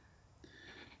 true.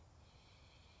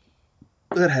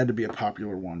 That had to be a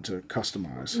popular one to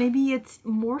customize. Maybe it's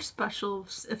more special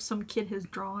if some kid has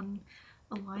drawn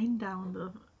a line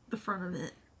down the front of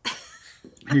it.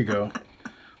 Here you go.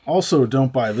 Also,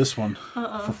 don't buy this one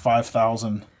for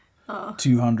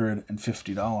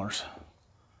 $5,250.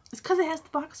 It's because it has the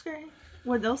box screen.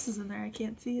 What else is in there? I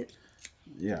can't see it.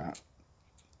 Yeah.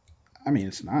 I mean,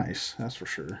 it's nice. That's for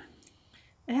sure.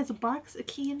 It has a box of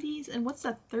candies. And what's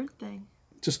that third thing?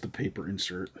 Just the paper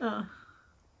insert.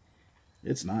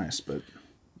 It's nice, but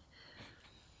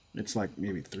it's like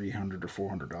maybe $300 or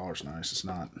 $400 nice. It's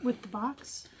not. With the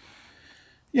box?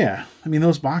 Yeah. I mean,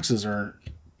 those boxes are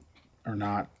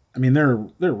not. I mean, they're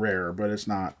rare, but it's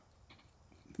not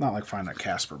like finding a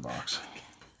Casper box.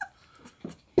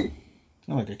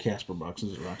 Not like a Casper box,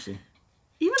 is it, Roxy?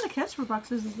 Even the Casper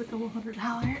boxes is like $100.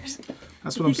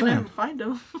 That's what I'm saying. You can never find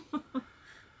them.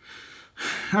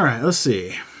 All right, let's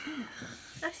see.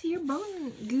 I see your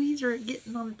bone gooeyes are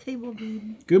getting on the table,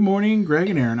 dude. Good morning, Greg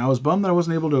and Erin. I was bummed that I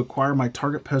wasn't able to acquire my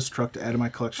Target PEZ truck to add to my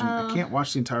collection. I can't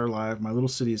watch the entire live. My little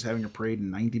city is having a parade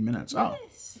in 90 minutes.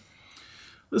 Nice. Oh.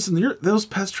 Listen, those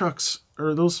PEZ trucks,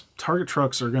 or those Target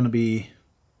trucks are going to be,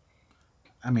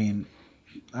 I mean,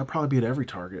 I'll probably be at every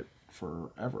Target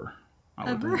forever.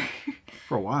 Ever?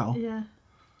 For a while. Yeah.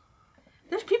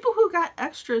 There's people who got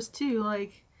extras too.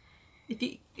 Like,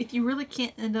 if you really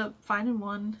can't end up finding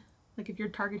one, like if your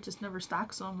Target just never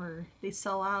stocks them or they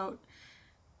sell out,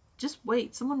 just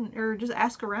wait. Or just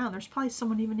ask around. There's probably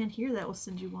someone even in here that will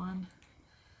send you one.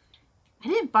 I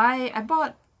didn't buy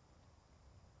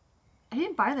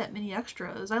that many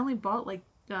extras. I only bought like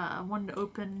one to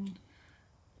open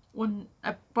when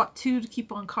I bought 2 to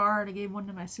keep on card, I gave 1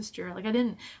 to my sister. Like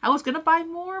I was gonna buy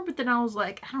more, but then I was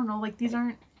like, I don't know, like these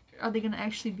are they gonna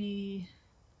actually be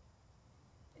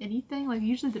anything? Like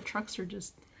usually the trucks are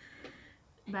just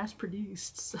mass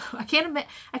produced. So I can't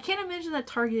imagine that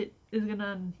Target is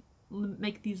gonna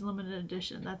make these limited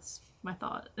edition. That's my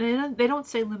thought. They don't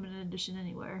say limited edition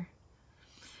anywhere.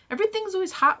 Everything's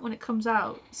always hot when it comes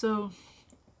out, so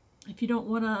if you don't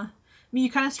want to, I mean, you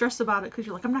kind of stress about it because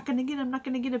you're like, I'm not gonna get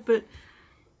it, but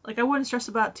like I wouldn't stress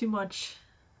about it too much,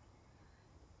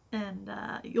 and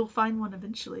you'll find one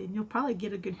eventually, and you'll probably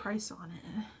get a good price on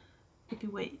it if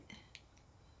you wait.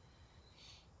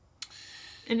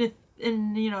 And if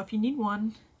you need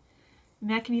one, I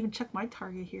mean, I can even check my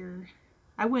Target here.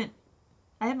 I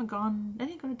didn't go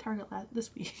to Target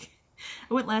this week.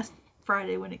 I went last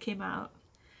Friday when it came out.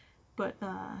 But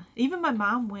even my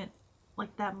mom went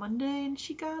like that Monday, and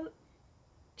she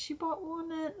bought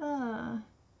one at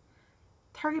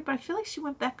Target, but I feel like she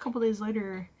went back a couple days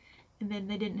later and then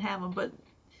they didn't have them. But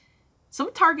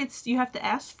some Targets you have to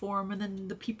ask for them, and then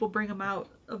the people bring them out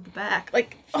of the back.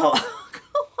 Like, oh, come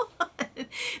on.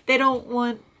 They don't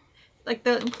want, like,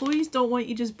 the employees don't want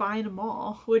you just buying them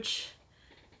all, which,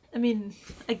 I mean,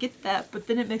 I get that, but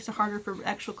then it makes it harder for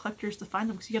actual collectors to find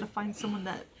them because you got to find someone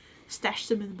that stashed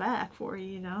them in the back for you,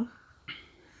 you know?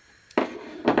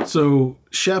 So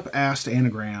Shep asked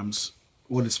Anagrams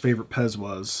what his favorite PEZ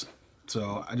was.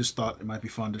 So I just thought it might be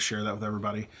fun to share that with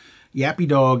everybody. Yappy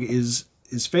Dog is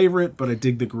his favorite, but I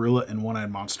dig the Gorilla and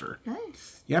One-Eyed Monster.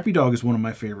 Nice. Yappy Dog is one of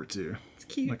my favorite too. It's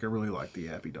cute. Like, I really like the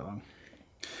Yappy Dog.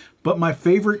 But my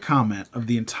favorite comment of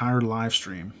the entire live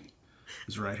stream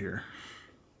is right here.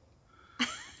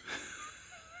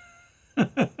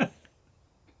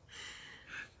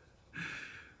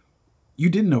 You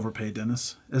didn't overpay,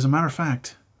 Dennis. As a matter of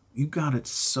fact, you got it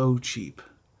so cheap.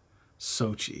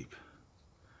 So cheap.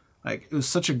 Like, it was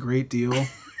such a great deal.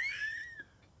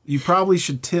 You probably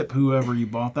should tip whoever you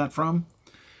bought that from,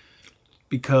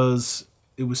 because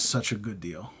it was such a good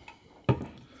deal.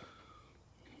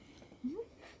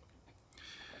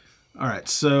 All right,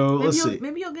 so let's see.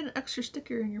 Maybe you'll get an extra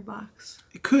sticker in your box.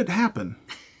 It could happen.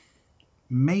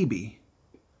 Maybe.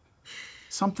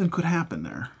 Something could happen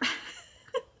there.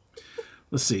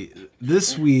 Let's see.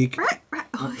 This week...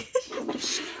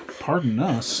 Pardon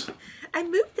us. I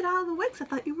moved it out of the way because I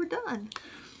thought you were done.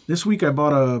 This week I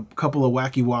bought a couple of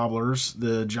wacky wobblers,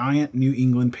 the giant New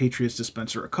England Patriots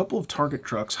dispenser, a couple of Target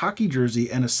trucks, hockey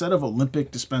jersey, and a set of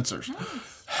Olympic dispensers.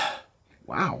 Nice.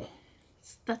 Wow.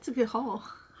 That's a good haul.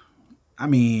 I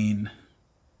mean,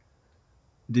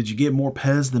 did you get more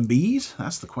PEZ than bees?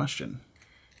 That's the question.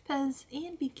 PEZ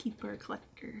and beekeeper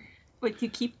collector. Wait, do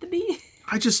you keep the bee?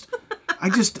 I just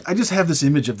have this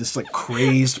image of this like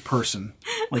crazed person,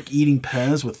 like eating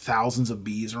PEZ with thousands of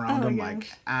bees around him. Like,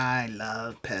 I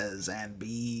love PEZ and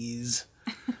bees.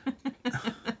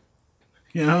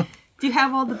 You know? Do you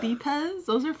have all the bee PEZ?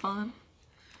 Those are fun.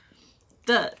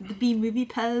 The bee movie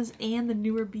PEZ and the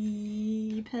newer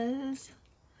bee PEZ.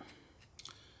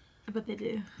 I bet they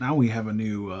do. Now we have a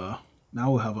new.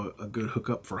 Now we'll have a good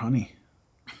hookup for honey.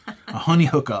 A honey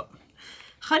hookup.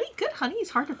 Good honey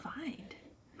is hard to find.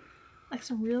 Like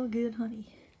some real good honey.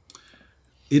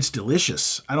 It's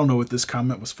delicious. I don't know what this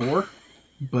comment was for,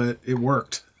 but it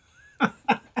worked.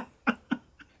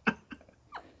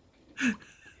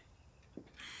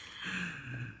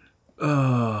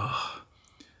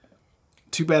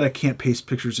 Too bad I can't paste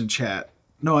pictures in chat.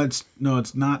 No, it's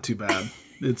not too bad.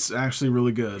 It's actually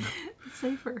really good. It's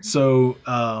safer. So,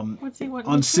 what's he want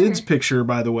on Sid's picture,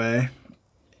 by the way,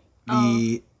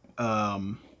 the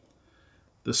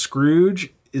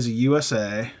Scrooge is a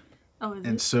USA,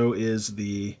 and so is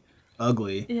the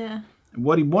Ugly. Yeah. And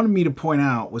what he wanted me to point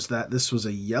out was that this was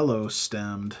a yellow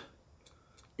stemmed.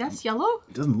 That's yellow?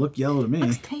 It doesn't look yellow to me.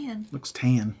 Looks tan. Looks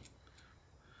tan.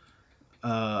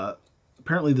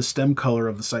 Apparently the stem color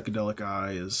of the psychedelic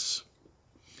eye is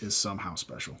somehow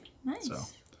special. Nice. So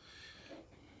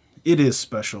it is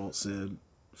special, Sid.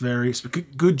 Very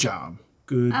good job.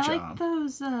 Good job. I like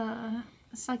those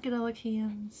psychedelic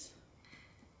hands.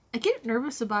 I get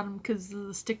nervous about them because of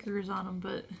the stickers on them,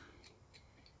 but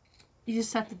you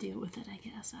just have to deal with it, I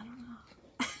guess. I don't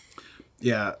know.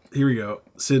 Yeah, here we go.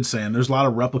 Sid's saying there's a lot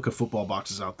of replica football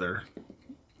boxes out there.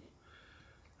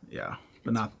 Yeah,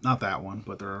 but not that one,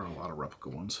 but there are a lot of replica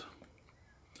ones.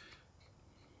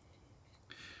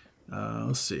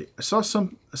 Let's see. I saw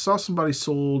somebody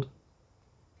sold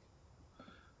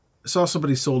a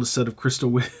set of crystal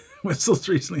whistles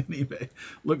recently on eBay.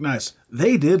 Look nice.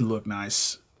 They did look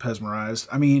nice, Pesmerized.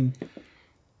 I mean,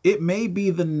 it may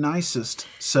be the nicest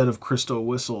set of crystal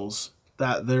whistles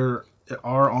that there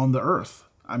are on the earth.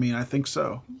 I mean, I think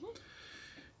so.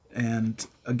 And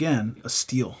again, a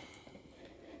steal.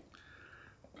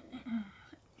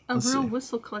 A real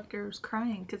whistle collector was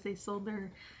crying because they sold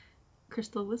their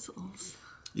crystal whistles.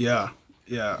 Yeah.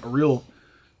 A real...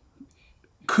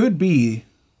 Could be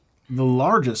the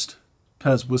largest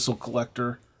PEZ whistle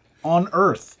collector on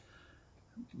Earth.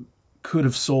 Could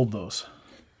have sold those.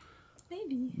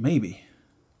 Maybe.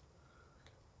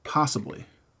 Possibly.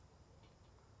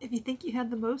 If you think you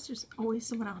had the most, there's always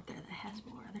someone out there that has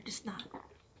more. They're just not.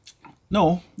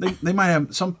 No, they might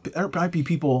have there might be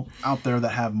people out there that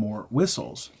have more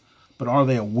whistles, but are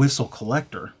they a whistle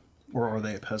collector or are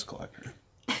they a PEZ collector?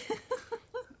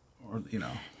 Or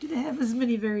do they have as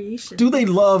many variations? Do they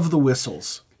love the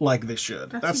whistles like they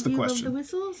should? That's the question. Love the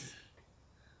whistles?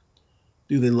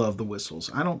 Do they love the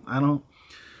whistles? I don't.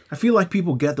 I feel like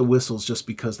people get the whistles just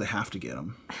because they have to get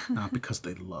them, not because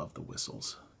they love the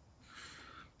whistles.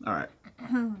 All right.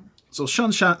 So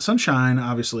Sunshine,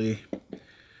 obviously,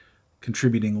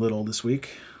 contributing little this week.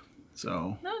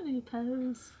 So no new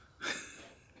PEZ.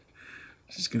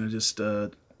 She's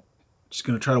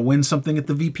gonna try to win something at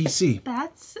the VPC.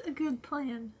 That's a good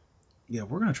plan. Yeah,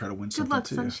 we're gonna try to win something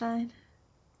too. Good luck, too. Sunshine.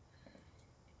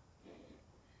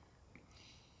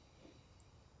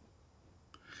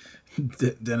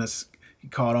 Dennis, he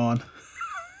caught on.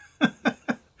 You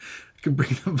can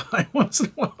bring them by once in a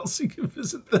while so you can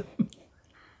visit them.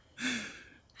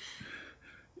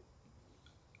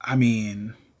 I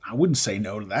mean, I wouldn't say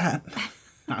no to that.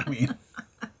 I mean,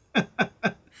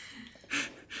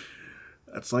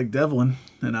 that's like Devlin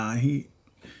and I. He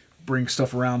brings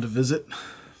stuff around to visit,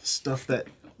 stuff that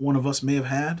one of us may have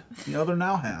had, the other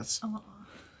now has.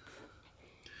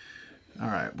 All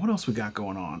right, what else we got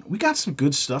going on? We got some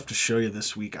good stuff to show you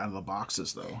this week out of the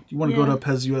boxes, though. You want to go to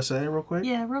PEZ USA real quick?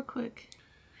 Yeah, real quick.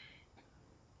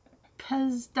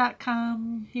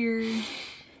 PEZ.com here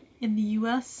in the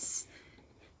U.S.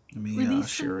 Let me released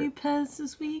share some new it. PEZ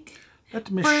this week. Let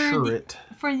me share it.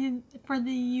 For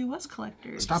the U.S.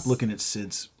 collectors. Stop looking at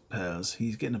Sid's PEZ.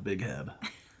 He's getting a big head.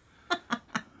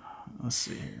 Let's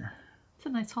see here. It's a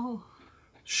nice haul.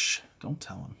 Shh, don't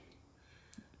tell him.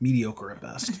 Mediocre at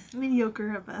best. Mediocre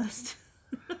at best.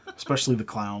 Especially the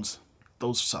clowns.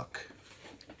 Those suck.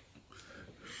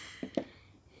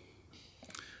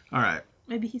 All right.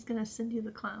 Maybe he's going to send you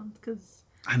the clowns because...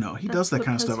 I know. He does that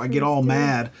kind of stuff. I get all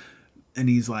mad and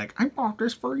he's like, I bought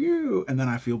this for you. And then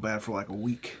I feel bad for like a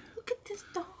week. Look at this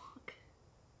dog.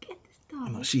 Get this dog.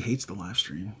 I know, she hates the live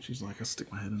stream. She's like, I'll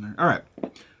stick my head in there. All right.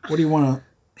 What do you want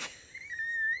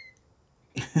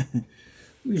to...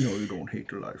 We know you don't hate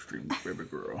the live stream, baby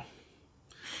girl.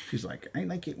 She's like, I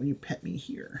like it when you pet me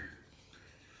here.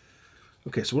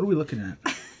 Okay, so what are we looking at?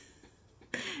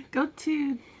 Go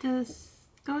to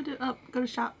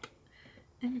shop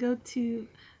and go to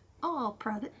all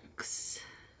products.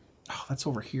 Oh, that's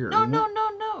over here.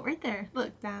 No. Right there.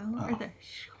 Look down. Right there.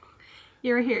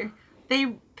 You're right here.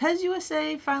 PEZ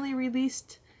USA finally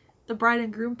released the bride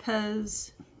and groom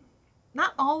PEZ.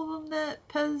 Not all of them that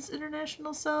PEZ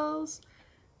International sells.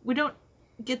 We don't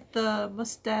get the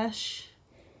mustache,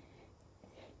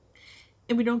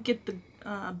 and we don't get the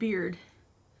beard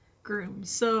grooms.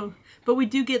 So, but we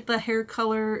do get the hair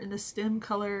color and the skin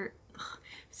color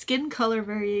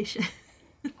variation.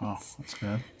 Oh, that's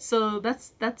good. So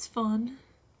that's fun.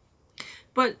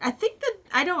 But I think that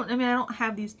I don't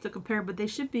have these to compare, but they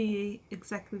should be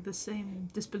exactly the same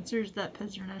dispensers that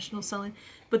PEZ International is selling.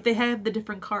 But they have the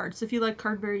different cards. So if you like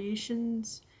card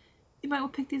variations, you might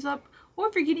want to pick these up. Or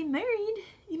if you're getting married,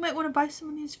 you might want to buy some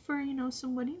of these for,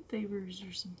 some wedding favors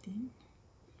or something.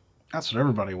 That's what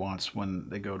everybody wants when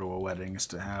they go to a wedding, is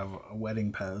to have a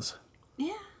wedding PEZ.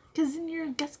 Yeah, because then your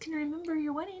guests can remember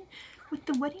your wedding with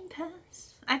the wedding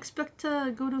PEZ. I expect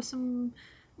to go to some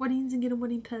weddings and get a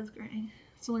wedding PEZ, Greg.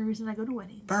 That's the only reason I go to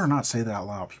weddings. Better not say that out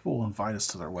loud. People will invite us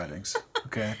to their weddings.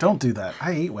 Okay? Don't do that.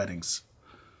 I hate weddings.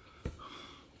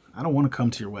 I don't want to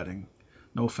come to your wedding.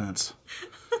 No offense.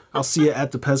 I'll see you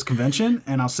at the PEZ convention,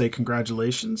 and I'll say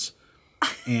congratulations.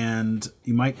 And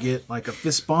you might get like a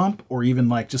fist bump, or even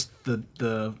like just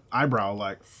the eyebrow,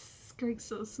 like. Greg's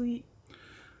so sweet.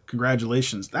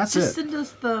 Congratulations. That's just it. Send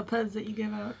us the PEZ that you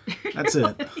give out. That's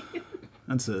it.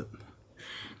 That's it.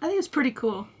 I think it's pretty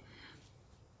cool.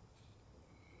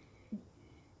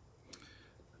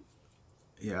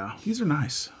 Yeah, these are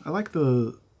nice. I like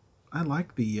the. Are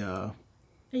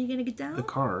you gonna get down? The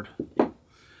card.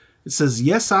 It says,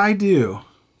 "Yes, I do."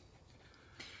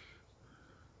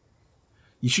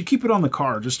 You should keep it on the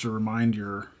card just to remind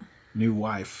your new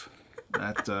wife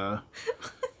that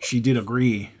she did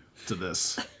agree to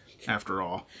this, after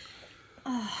all.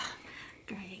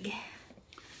 Greg.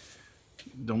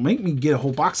 Don't make me get a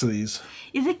whole box of these.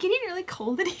 Is it getting really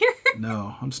cold in here?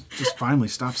 No, I'm just finally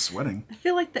stopped sweating. I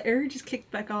feel like the air just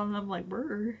kicked back on and I'm like,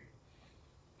 brr.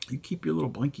 You keep your little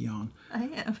blankie on. I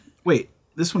am. Wait,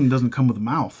 this one doesn't come with a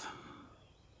mouth.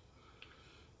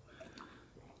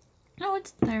 No,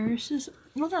 it's there. It's just,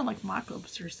 those are like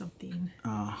mock-ups or something.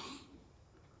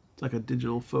 It's like a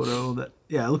digital photo that,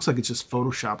 yeah, it looks like it's just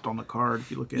photoshopped on the card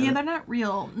if you look at it. Yeah, they're not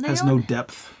real. It has no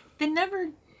depth. They never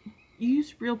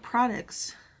use real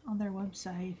products on their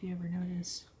website, if you ever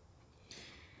notice.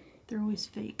 They're always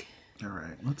fake. All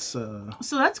right, let's... So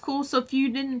that's cool. So if you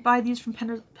didn't buy these from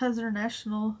PEZ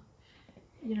International,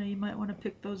 you know, you might want to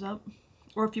pick those up.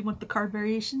 Or if you want the card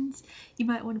variations, you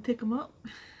might want to pick them up.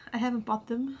 I haven't bought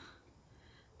them,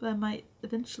 but I might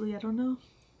eventually. I don't know.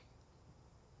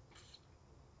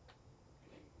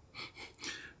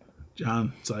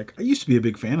 John, it's like, I used to be a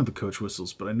big fan of the Coach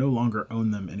whistles, but I no longer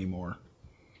own them anymore.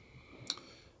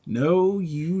 No,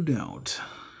 you don't.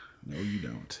 No, you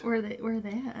don't. Where are they at? Are they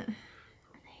in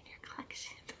your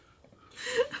collection?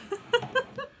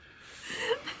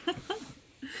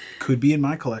 Could be in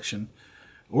my collection.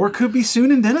 Or it could be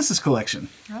soon in Dennis's collection.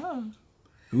 Oh.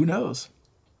 Who knows?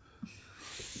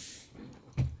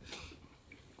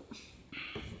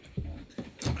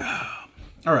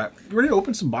 All right. You ready to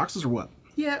open some boxes or what?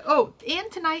 Yeah. Oh,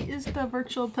 and tonight is the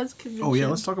virtual PEZ convention. Oh, yeah.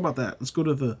 Let's talk about that. Let's go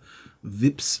to the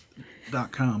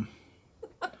vips.com.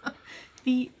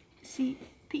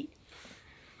 VCP.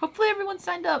 Hopefully everyone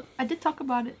signed up. I did talk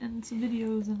about it in some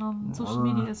videos and on social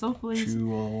media, so hopefully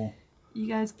you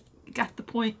guys got the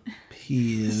point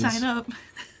to sign up.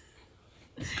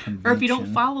 Convention. Or if you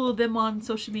don't follow them on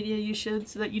social media, you should,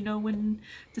 so that you know when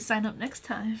to sign up next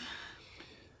time.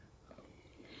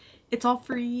 It's all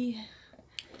free.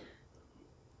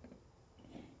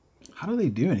 How do they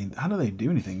do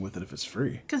anything with it if it's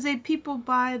free? Because people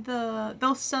buy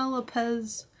they'll sell a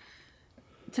PEZ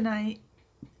tonight,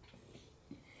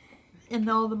 and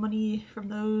all the money from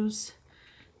those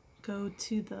go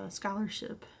to the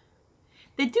scholarship.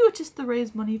 They do it just to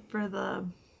raise money for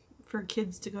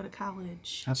kids to go to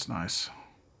college. That's nice.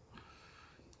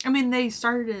 I mean, they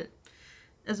started it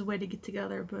as a way to get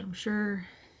together, but I'm sure,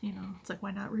 you know, it's like,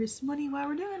 why not raise some money while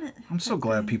we're doing it? I'm so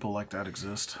glad people like that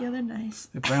exist. Yeah, they're nice.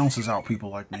 It balances out people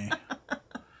like me.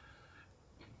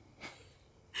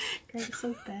 Greg's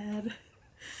so bad.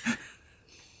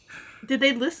 Did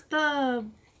they list the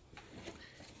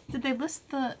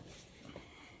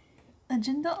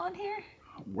agenda on here?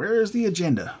 Where is the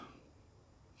agenda?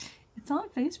 It's on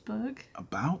Facebook.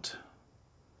 About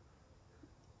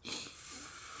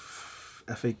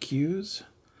FAQs.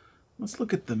 Let's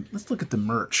look at the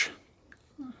merch.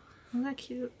 Oh, isn't that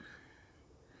cute?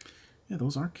 Yeah,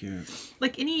 those are cute.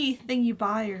 Like anything you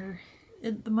buy,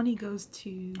 the money goes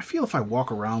to. I feel if I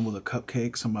walk around with a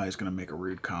cupcake, somebody's gonna make a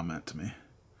rude comment to me.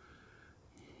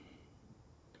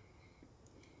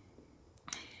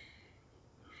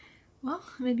 Well,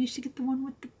 maybe you should get the one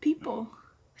with the people.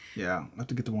 Yeah, I have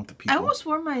to get the one with the people. I almost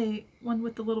wore my one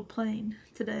with the little plane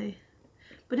today,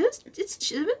 but it's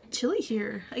a bit chilly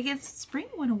here. I guess spring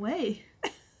went away.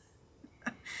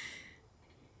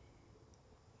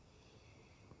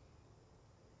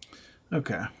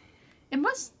 Okay. It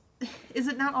must. Is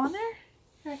it not on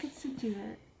there? I could send you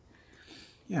it.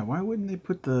 Yeah, why wouldn't they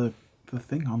put the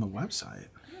thing on the website?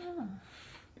 Oh.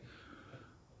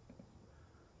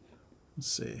 Let's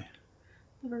see.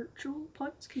 The virtual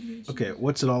PEZ convention. Okay,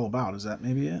 what's it all about? Is that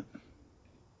maybe it?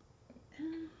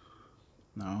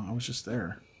 No, I was just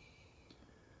there.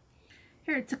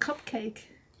 Here, it's a cupcake.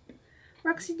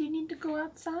 Roxy, do you need to go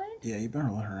outside? Yeah, you better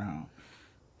let her out.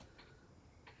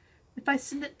 If I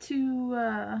send it to,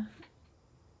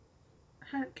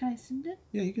 how can I send it?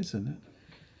 Yeah, you can send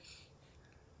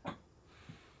it.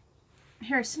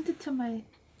 Here, I sent it to my...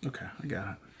 Okay, I got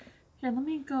it. Here, let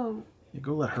me go Yeah,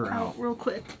 go let her out. real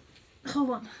quick. Hold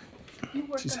on.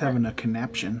 She's having a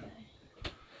conniption.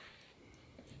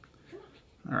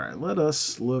 Alright, let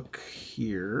us look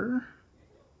here.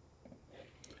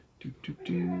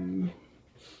 Look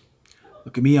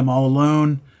at me, I'm all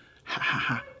alone. Ha ha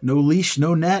ha. No leash,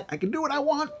 no net. I can do what I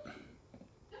want.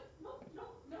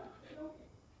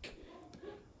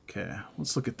 Okay,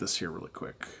 let's look at this here really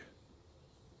quick.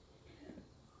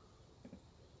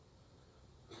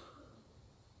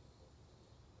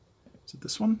 Is it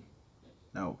this one?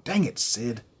 No. Dang it,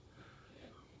 Sid.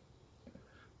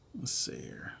 Let's see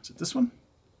here. Is it this one?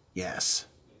 Yes.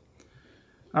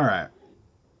 All right.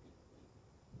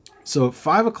 So at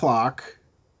 5 o'clock,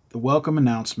 the welcome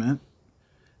announcement.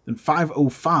 Then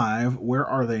 5:05, where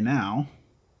are they now?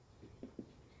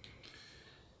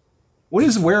 What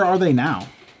is where are they now?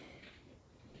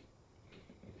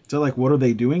 that like, what are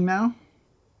they doing now?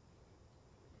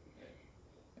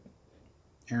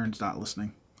 Erin's not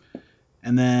listening.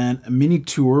 And then a mini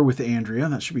tour with Andrea.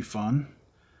 That should be fun.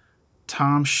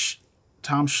 Tom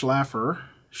Schlafer,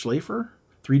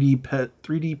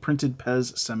 3D printed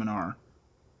PEZ seminar.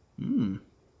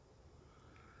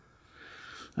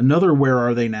 Another Where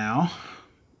Are They Now?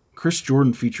 Chris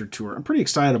Jordan featured tour. I'm pretty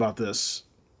excited about this.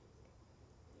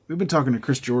 We've been talking to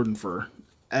Chris Jordan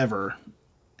forever,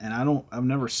 and I've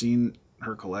never seen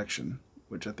her collection,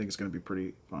 which I think is going to be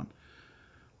pretty fun.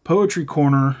 Poetry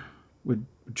Corner with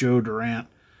Joe Durant.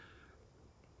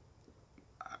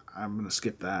 I'm going to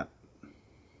skip that.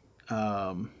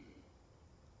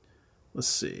 Let's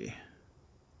see.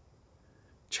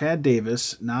 Chad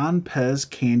Davis, non-PEZ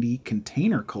candy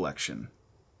container collection.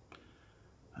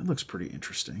 That looks pretty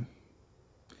interesting.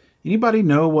 Anybody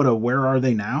know what a Where Are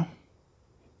They Now?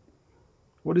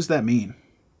 What does that mean?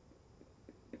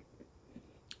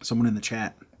 Someone in the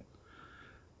chat.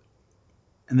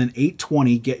 And then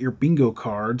 8:20, get your bingo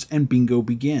cards, and bingo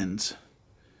begins.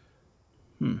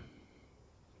 Hey,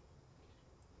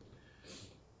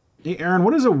 Erin,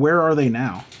 what is a Where Are They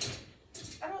Now?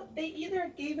 They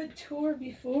either gave a tour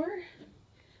before.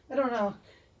 I don't know.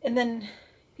 And then,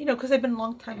 you know, because they've been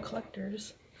longtime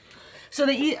collectors. So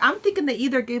I'm thinking they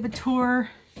either gave a tour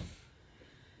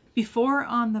before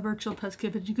on the virtual PEZ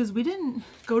convention, because we didn't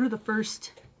go to the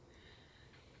first,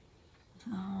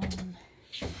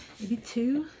 maybe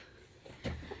 2,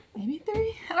 maybe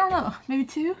 3, I don't know, maybe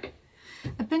 2.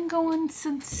 I've been going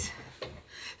since,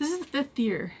 this is the 5th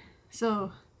year,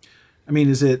 so. I mean,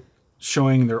 is it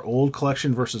showing their old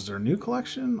collection versus their new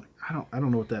collection? I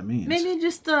don't know what that means. Maybe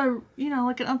just you know,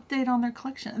 like an update on their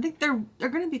collection. I think they're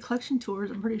going to be collection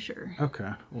tours, I'm pretty sure. Okay,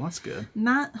 well that's good.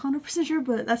 Not 100% sure,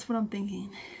 but that's what I'm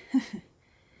thinking.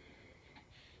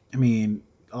 I mean,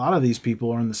 a lot of these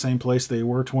people are in the same place they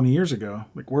were 20 years ago.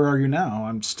 Like, where are you now?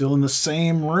 I'm still in the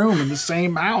same room, in the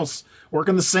same house,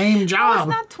 working the same job.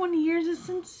 No, it's not 20 years. It's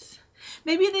since...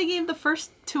 Maybe they gave the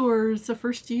first tours the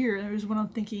first year. That was what I'm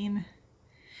thinking.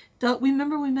 Doug,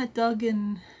 remember we met Doug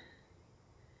in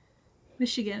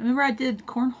Michigan. Remember I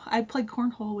played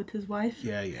cornhole with his wife?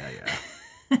 Yeah.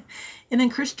 And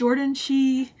then Chris Jordan,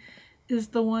 she is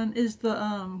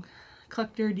the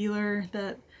collector dealer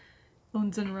that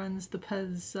owns and runs the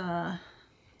PEZ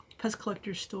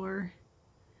collector store.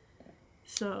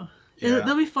 So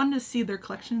it'll be fun to see their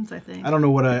collections, I think. I don't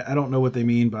know what they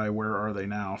mean by Where Are They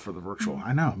Now for the virtual.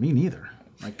 I know, me neither.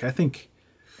 Like, I think,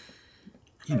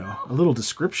 you know, a little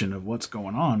description of what's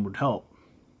going on would help.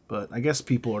 But I guess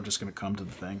people are just going to come to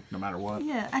the thing no matter what.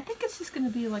 Yeah, I think it's just going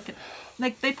to be like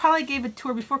they probably gave a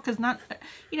tour before, because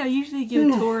usually you give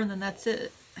a tour and then that's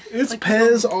it. It's like,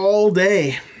 PEZ all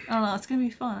day. I don't know, it's going to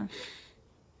be fun.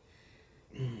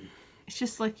 It's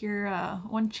just like your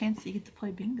one chance that you get to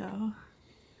play bingo.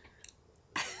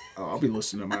 Oh, I'll be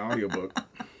listening to my audiobook.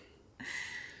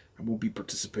 I won't be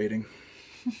participating.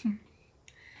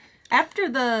 After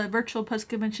the virtual PEZ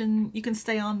convention, you can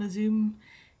stay on the Zoom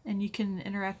and you can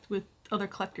interact with other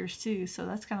collectors too, so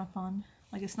that's kind of fun.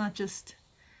 Like, it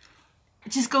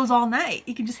just goes all night.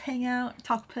 You can just hang out,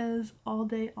 talk PEZ all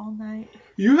day, all night.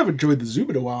 You have enjoyed the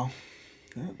Zoom in a while.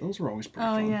 Those were always pretty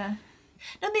fun. Oh, yeah.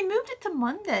 No, they moved it to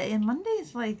Monday, and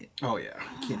Monday's like... Oh, yeah.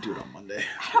 You can't do it on Monday.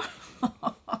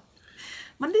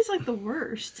 Monday's like the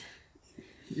worst.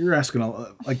 You're asking a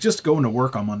lot. Like, just going to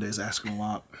work on Monday is asking a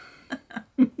lot.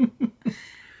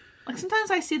 Like,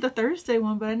 sometimes I see the Thursday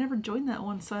one, but I never joined that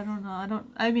one, so I don't know.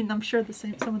 I mean, I'm sure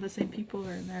some of the same people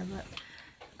are in there, but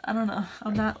I don't know.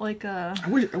 I'm not like a...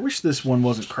 I wish this one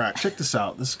wasn't cracked. Check this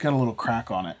out. This has got a little crack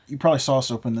on it. You probably saw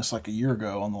us open this like a year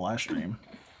ago on the live stream.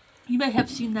 You may have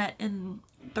seen that in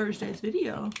Thursday's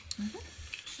video.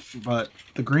 But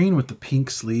the green with the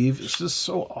pink sleeve is just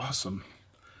so awesome.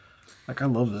 Like, I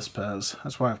love this PEZ.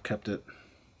 That's why I've kept it.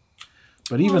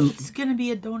 But even... It's going to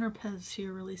be a donor PEZ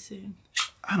here really soon.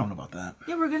 I don't know about that.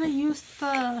 Yeah, we're going to use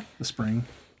the spring.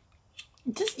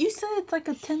 You said it's like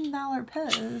a $10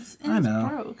 PEZ. And I know. It's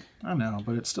broke. I know,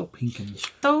 but it's still pink and...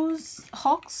 Those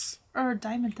Hawks are a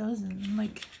dime a dozen.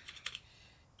 Like,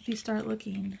 if you start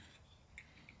looking...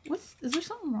 Is there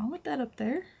something wrong with that up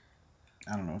there?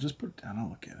 I don't know. Just put it down. I'll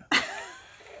look at it.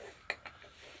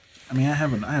 I mean, I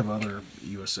have other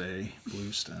USA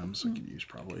blue stems I could use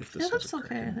probably if this has a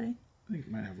crack. Okay, I think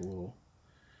it might have a little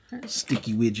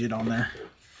sticky widget on there.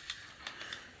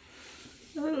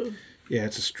 Oh. Yeah,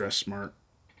 it's a Stress Smart.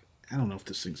 I don't know if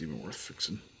this thing's even worth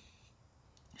fixing.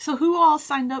 So who all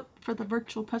signed up for the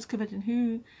virtual PEZ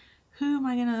convention? Who am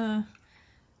I gonna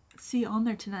see on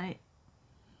there tonight?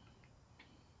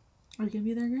 Are you gonna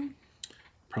be there, Greg?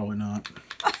 Probably not.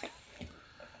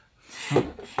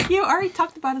 You already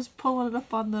talked about us pulling it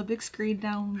up on the big screen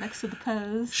down next to the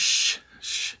PEZ.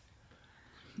 Shh.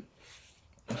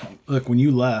 Look, when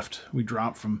you left, we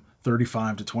dropped from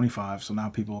 35 to 25, so now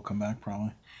people will come back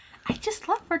probably. I just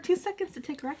left for 2 seconds to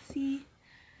take Roxy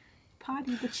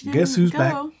potty, but she didn't Guess who's go.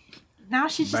 back? Now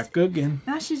she's Back again.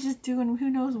 Now she's just doing who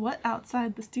knows what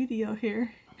outside the studio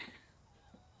here.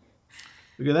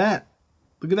 Look at that.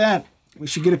 Look at that. We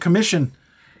should get a commission.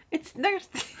 It's there's.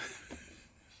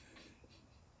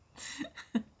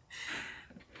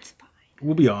 It's fine.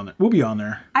 We'll be on it. We'll be on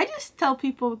there. I just tell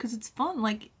people because it's fun.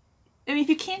 Like, I mean, if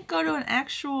you can't go to an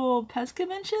actual PEZ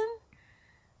convention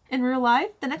in real life,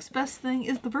 the next best thing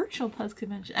is the virtual PEZ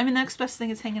convention. I mean, the next best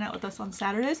thing is hanging out with us on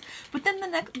Saturdays. But then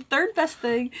the third best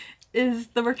thing is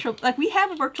the virtual. Like, we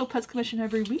have a virtual PEZ convention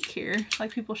every week here.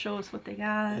 Like, people show us what they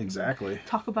got. Exactly.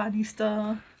 Talk about new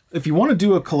stuff. If you want to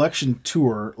do a collection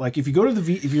tour, like if you go to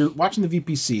if you're watching the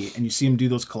VPC and you see them do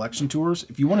those collection tours,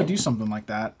 if you want to do something like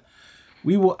that,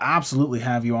 we will absolutely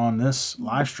have you on this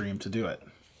live stream to do it.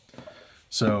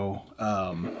 So,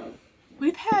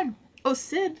 we've had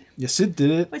Sid. Yeah, Sid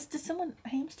did it. Wait, did someone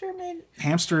Hamster did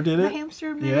it.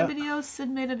 Hamster made a video. Sid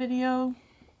made a video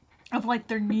of like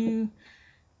their new,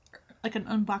 like an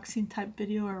unboxing type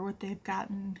video or what they've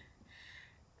gotten.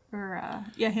 Or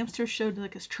Hamster showed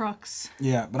like his trucks.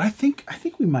 Yeah, but I think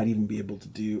we might even be able to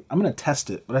do. I'm gonna test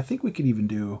it, but I think we could even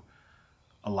do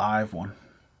a live one.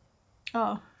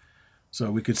 Oh. So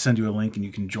we could send you a link and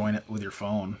you can join it with your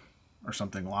phone or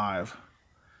something live.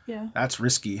 Yeah. That's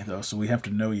risky though, so we have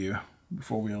to know you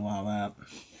before we allow that.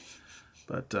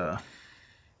 But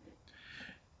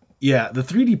yeah, the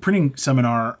 3D printing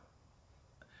seminar.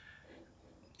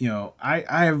 You know,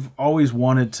 I've always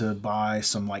wanted to buy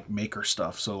some like maker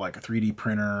stuff. So like a 3D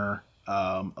printer,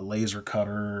 a laser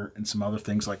cutter, and some other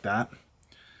things like that.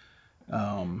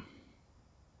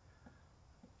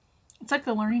 It's like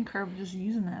the learning curve of just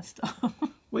using that stuff.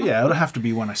 Well, yeah, it'll have to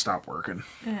be when I stop working.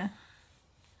 Yeah.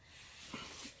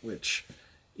 Which,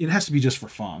 it has to be just for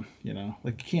fun, you know?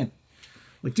 Like, you can't,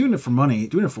 like, doing it for money,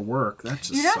 doing it for work, that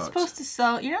just You're not sucks. supposed to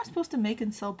sell, you're not supposed to make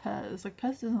and sell PEZ. Like,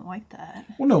 PEZ doesn't like that.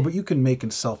 Well, no, but you can make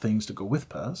and sell things to go with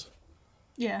PEZ.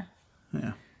 Yeah.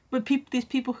 Yeah. But these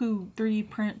people who 3D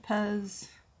print PEZ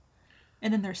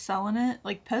and then they're selling it,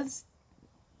 like PEZ,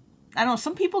 I don't know,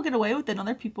 some people get away with it and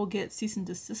other people get cease and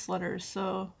desist letters.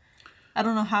 So I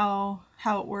don't know how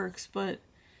it works, but,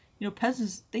 you know,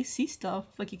 PEZ they see stuff.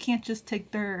 Like, you can't just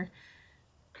take their,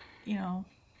 you know,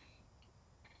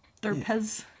 their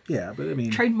PEZ Yeah, but I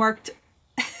mean, trademarked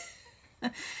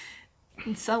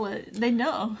and sell it. They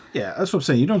know. Yeah, that's what I'm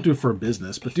saying. You don't do it for a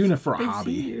business, but doing it for a They see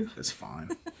hobby you. is fine.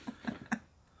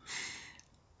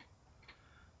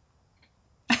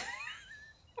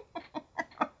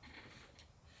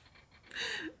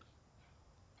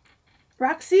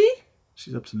 Roxy?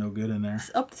 She's up to no good in there. It's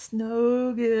up to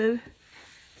no good.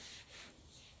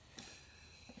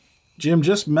 Jim,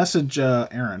 just message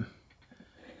Erin.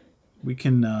 We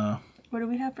can. What do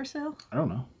we have for sale? I don't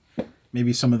know.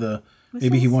 Maybe some of the. Whistles?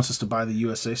 Maybe he wants us to buy the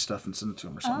USA stuff and send it to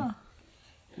him or something.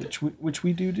 Oh. Which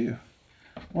we do.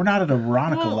 We're not at a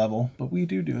Veronica Well, level, but we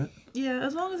do it. Yeah,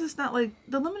 as long as it's not like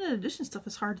the limited edition stuff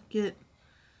is hard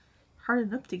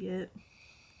enough to get.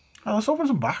 Oh, let's open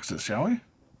some boxes, shall we?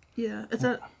 Yeah, is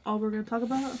that all we're gonna talk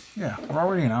about? Yeah, we're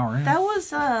already an hour in. That was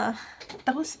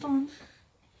fun.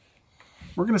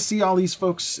 We're gonna see all these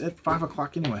folks at 5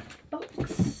 o'clock anyway.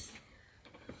 Folks.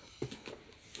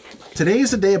 Today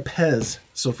is the day of PEZ,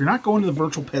 so if you're not going to the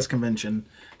virtual PEZ convention,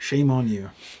 shame on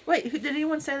you. Wait, did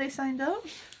anyone say they signed up?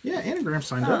 Yeah, Anagram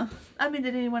signed up. I mean,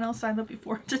 did anyone else sign up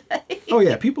before today? Oh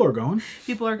yeah, people are going.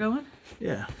 People are going?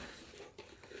 Yeah.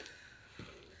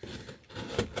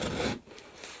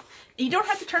 You don't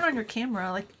have to turn on your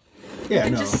camera. Like, Yeah, you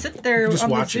can no. just sit there just on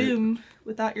the watch Zoom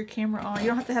without your camera on. You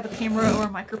don't have to have a camera or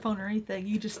a microphone or anything.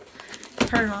 You just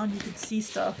turn it on. You can see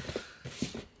stuff.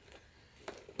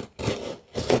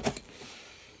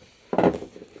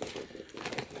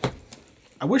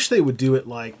 I wish they would do it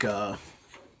like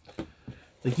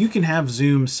you can have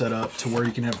Zoom set up to where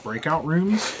you can have breakout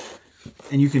rooms,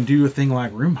 and you can do a thing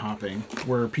like room hopping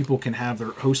where people can have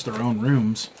host their own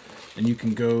rooms, and you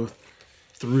can go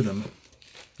through them.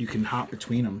 You can hop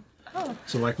between them. Oh.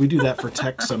 So like we do that for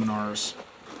tech seminars.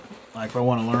 Like if I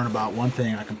want to learn about one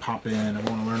thing, I can pop in. If I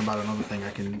want to learn about another thing,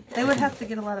 I can. They would have to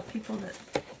get a lot of people that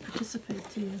participate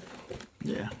too.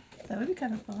 Yeah. That would be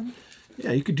kind of fun.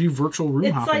 Yeah, you could do virtual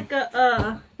room hopping. It's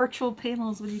like virtual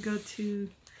panels when you go to.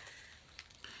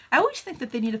 I always think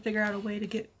that they need to figure out a way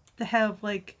to have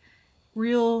like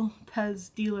real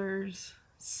PEZ dealers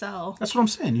sell. That's what I'm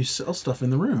saying. You sell stuff in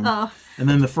the room. Oh. And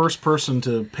then the first person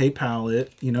to PayPal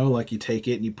it, you know, like you take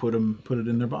it and you put it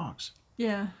in their box.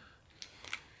 Yeah.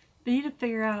 They need to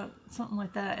figure out something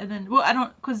like that. And then, well, I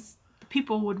don't, because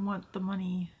people would want the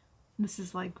money. This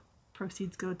is like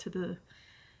proceeds go to the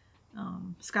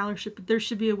scholarship. But there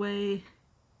should be a way,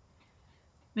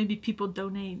 maybe people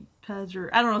donate PEZ or,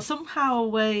 I don't know, somehow a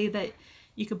way that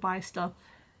you could buy stuff.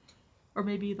 Or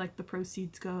maybe like the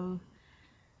proceeds go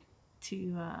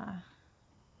to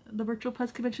the virtual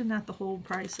PEZ convention, not the whole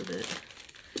price of it.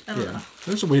 I don't know.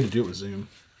 There's a way to do it with Zoom.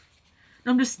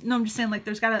 I'm just saying, like,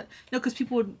 there's gotta, because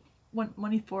people would want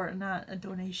money for it, not a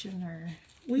donation or.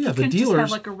 Well, yeah, the dealers.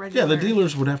 Have, like, a regular, the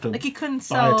dealers would have to like, you couldn't buy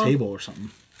sell a table or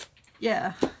something.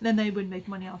 Yeah, then they would make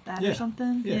money off that or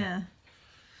something. Yeah.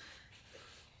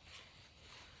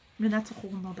 I mean, that's a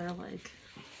whole nother like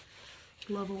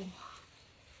level.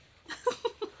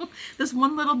 This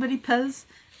one little bitty PEZ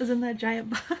is in that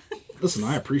giant box. Listen,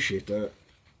 I appreciate that.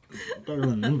 Better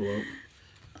than an envelope.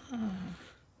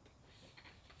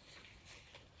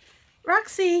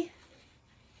 Roxy.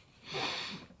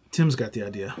 Tim's got the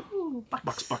idea. Ooh,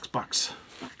 box. Box.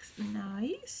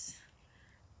 Nice.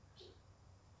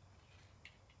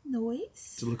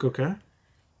 Noise. Does it look okay? Yeah.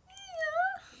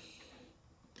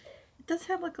 It does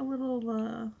have like a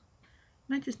little,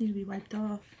 might just need to be wiped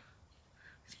off.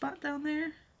 Spot down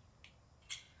there.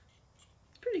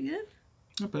 It's pretty good.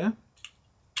 Not bad.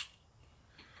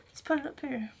 Let's put it up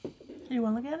here. You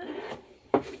want to look at it?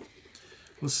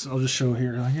 I'll just show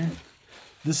here.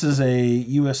 This is a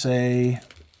USA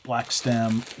black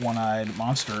stem one-eyed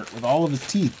monster with all of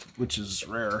its teeth, which is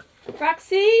rare.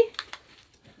 Roxy,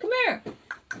 come here.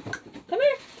 Come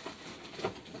here.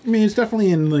 I mean, it's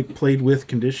definitely in like played with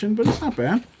condition, but it's not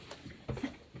bad.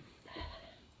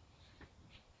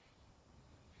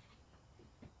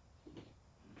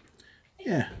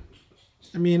 Yeah.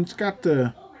 I mean, it's got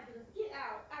the... Oh my goodness, get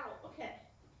out, okay.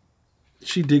 Did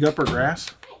she dig up her grass?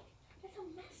 Hey, there's a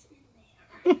mess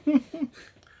in there.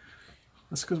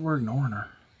 That's because we're ignoring her.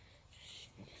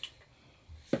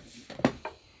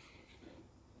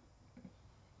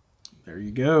 There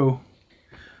you go.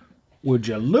 Would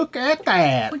you look at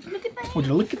that? Would you look at that? Would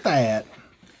you look at that?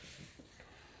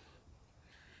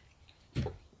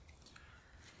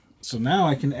 So now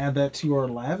I can add that to our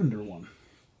lavender one.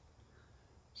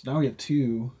 So now we have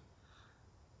two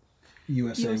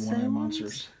USA one-eyed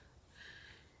monsters.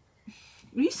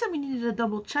 You said we needed to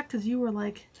double check because you were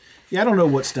like... Yeah, I don't know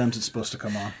what stems it's supposed to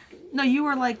come on. No, you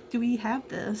were like, do we have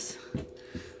this?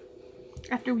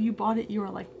 After you bought it, you were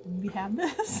like, do we have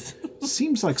this?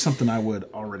 Seems like something I would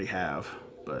already have,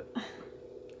 but...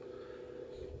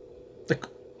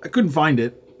 I couldn't find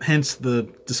it, hence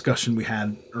the discussion we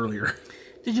had earlier.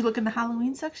 Did you look in the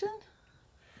Halloween section?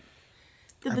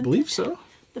 I believe so.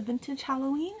 The vintage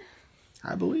Halloween?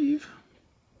 I believe.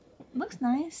 Looks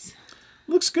nice.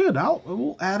 Looks good.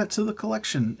 We'll add it to the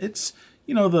collection. It's,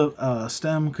 you know, the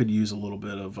stem could use a little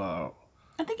bit of I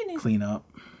think it needs clean up.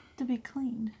 To be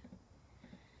cleaned.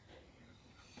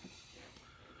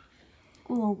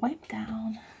 A little wipe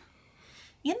down.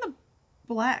 And the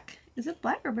black. Is it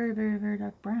black or very, very, very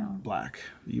dark brown? Black.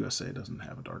 The USA doesn't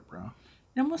have a dark brown.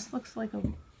 It almost looks like a...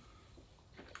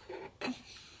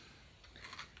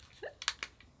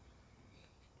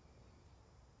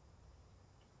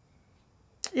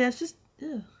 Yeah, it's just...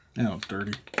 Ew. Yeah, it's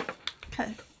dirty.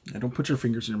 Okay. Yeah, don't put your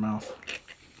fingers in your mouth.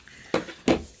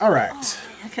 All right. Oh,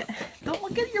 okay. Don't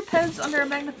look at your PEZ under a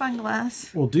magnifying glass.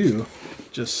 We'll do.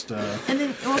 Just... And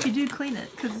then, well, if you do, clean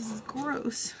it, because this is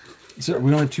gross. We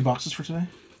only have 2 boxes for today?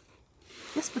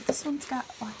 Yes, but this one's got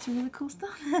lots of really cool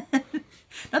stuff.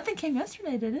 Nothing came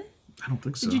yesterday, did it? I don't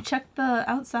think so. Did you check the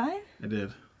outside? I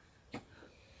did.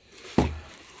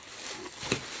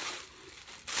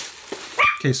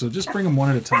 Okay, so just bring them one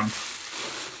at a time.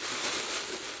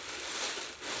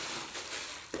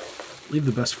 Leave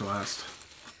the best for last.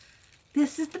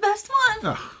 This is the best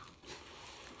one. Ugh.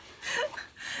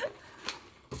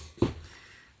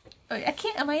 I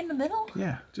can't. Am I in the middle?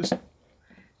 Yeah, just...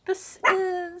 This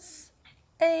is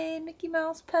a Mickey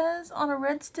Mouse PEZ on a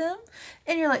red stem.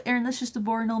 And you're like, Erin, that's just a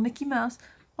boring old Mickey Mouse.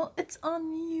 Well, it's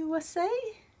on USA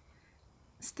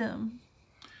stem.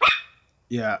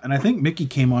 Yeah, and I think Mickey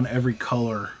came on every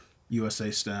color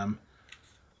USA stem,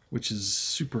 which is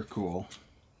super cool.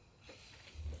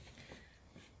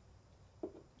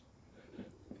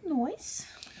 Nice.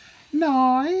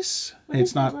 Nice. Hey,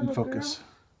 it's not in focus. Girl?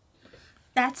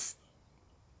 That's...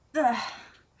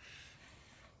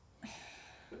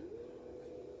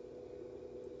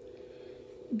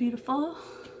 Beautiful.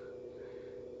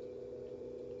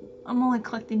 I'm only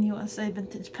collecting USA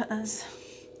vintage PEZ.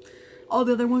 All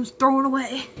the other ones thrown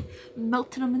away.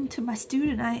 Melting them into my stew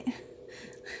tonight.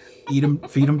 Eat them,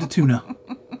 feed them to tuna.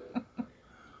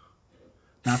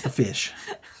 Not the fish.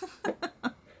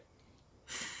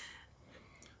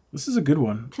 This is a good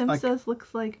one. Tim says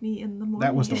looks like me in the morning.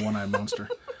 That was the one-eyed monster.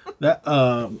 That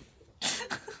I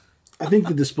think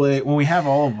the display, when we have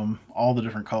all of them, all the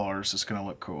different colors, it's gonna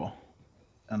look cool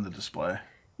on the display.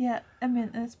 Yeah, I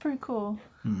mean it's pretty cool.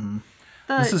 Mm-hmm.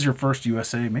 This is your first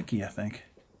USA Mickey, I think.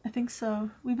 I think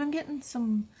so. We've been getting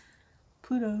some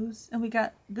Plutos, and we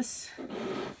got this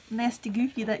nasty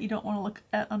Goofy that you don't want to look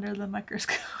at under the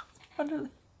microscope.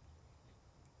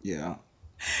 Yeah.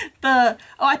 I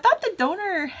thought the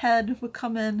donor head would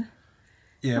come in.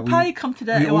 Yeah, It'll probably come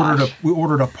today. We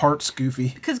ordered a parts Goofy.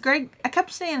 Because Greg, I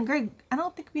kept saying, Greg, I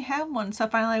don't think we have one. So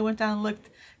finally I went down and looked.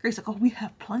 Greg's like, oh, we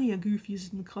have plenty of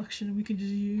Goofies in the collection we can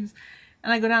just use.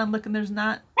 And I go down and look, and there's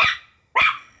not.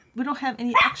 We don't have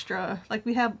any extra. Like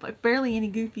we have like barely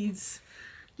any Goofies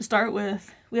to start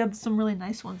with. We have some really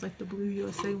nice ones, like the blue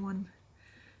USA one,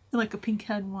 and like a pink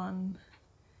head one.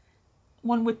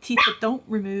 One with teeth that don't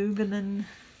remove, and then...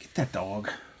 Get that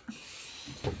dog.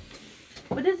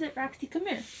 What is it, Roxy? Come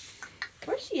here.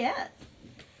 Where's she at?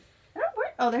 I don't know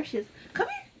where... Oh, there she is. Come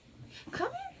here. Come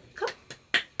here. Come.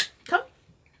 Come.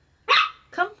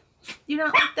 Come. You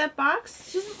don't like that box?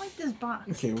 She doesn't like this box.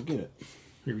 Okay, we'll get it.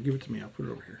 Here, give it to me. I'll put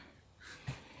it over here.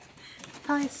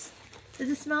 Nice. Does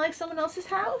it smell like someone else's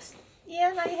house?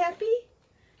 Yeah, now you happy?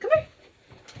 Come here.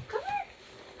 Come here.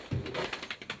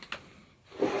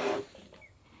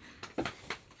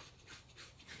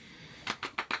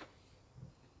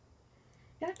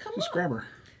 Yeah, come Just on. grab her.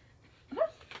 Oh,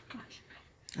 gosh.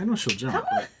 I know she'll jump,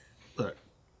 but look.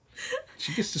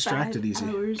 She gets distracted 5 easy.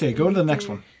 hours Okay, go to the next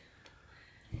later.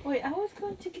 one. Wait, I was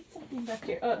going to get something back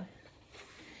here.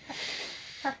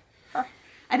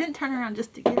 I didn't turn around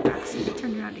just to get Roxy. I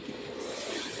turned around to get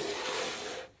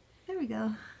this. There we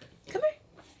go. Come here.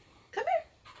 Come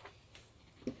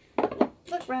here.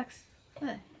 Look, Rex.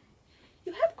 Look.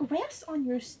 You have grass on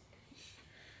your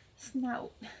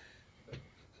snout.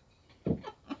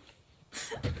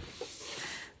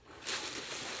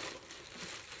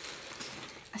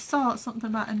 I saw something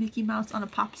about a Mickey Mouse on a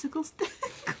popsicle stick.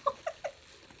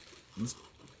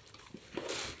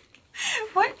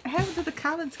 What happened to the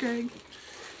comments, Greg?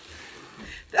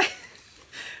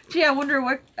 Gee, I wonder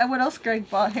what else Greg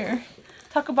bought here.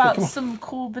 Talk about some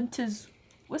cool vintage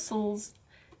whistles.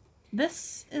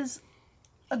 This is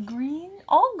a green,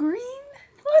 all green?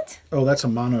 What? Oh, that's a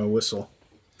mono whistle.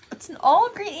 It's an all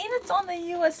green, and it's on the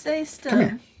USA still. Come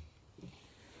here.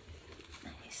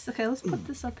 Nice. Okay, let's put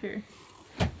this up here.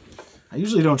 I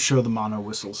usually don't show the mono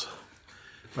whistles,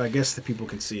 but I guess the people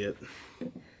can see it.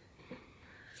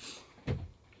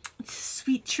 It's a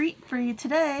sweet treat for you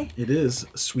today. It is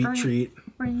a sweet treat.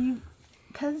 For you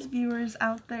PEZ viewers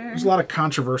out there. There's a lot of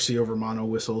controversy over mono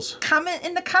whistles. Comment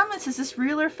in the comments, is this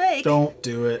real or fake? Don't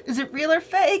do it. Is it real or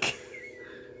fake?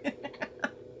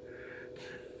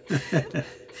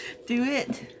 Do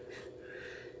it.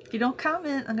 If you don't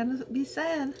comment, I'm gonna be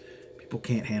sad. People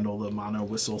can't handle the mono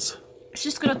whistles. It's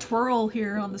just gonna twirl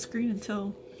here on the screen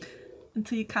until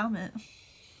you comment.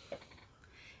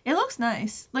 It looks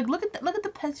nice. Like look at the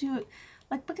PEZ.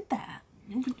 Like look at that.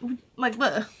 Like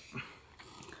look.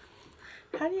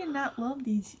 How do you not love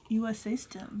these USA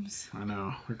stems? I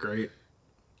know, they're great.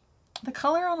 The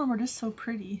color on them are just so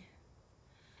pretty.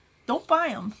 Don't buy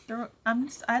them. I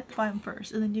have to buy them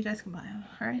first, and then you guys can buy them.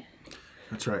 All right?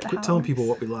 That's right. Quit telling people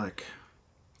what we like.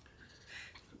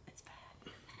 It's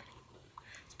bad.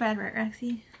 It's bad, right,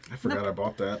 Roxy? I forgot I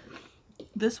bought that.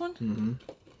 This one? Mm-hmm.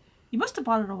 You must have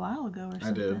bought it a while ago or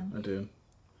something. I did.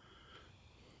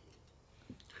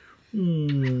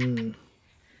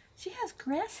 She has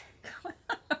grass going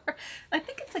on her. I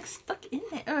think it's like stuck in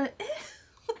there.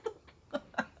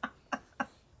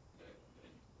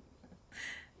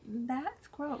 That's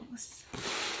gross.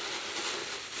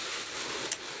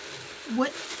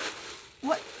 What?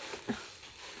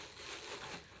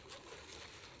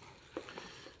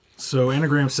 So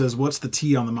Anagram says, what's the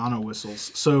T on the mono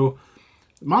whistles? So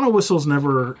mono whistles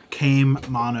never came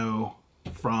mono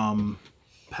from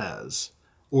PEZ.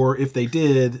 Or if they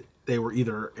did, they were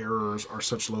either errors or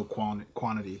such low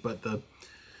quantity. But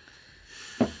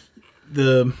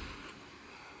the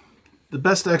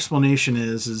best explanation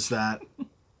is that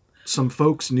some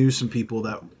folks knew some people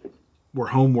that were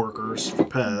home workers for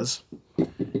PEZ,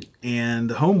 and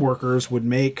the home workers would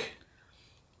make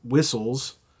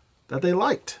whistles that they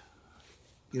liked,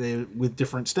 with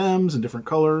different stems and different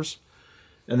colors,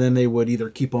 and then they would either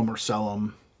keep them or sell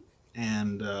them.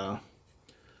 And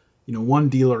one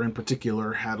dealer in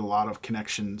particular had a lot of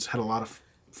connections, had a lot of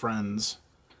friends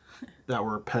that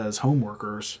were PEZ home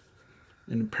workers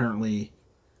and apparently,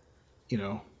 you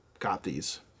know, got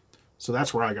these. So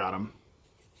that's where I got them.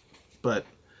 But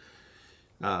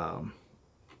the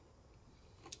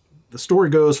story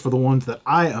goes for the ones that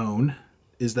I own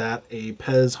is that a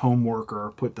PEZ home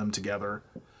worker put them together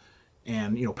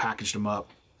and, you know, packaged them up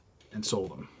and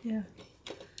sold them. Yeah.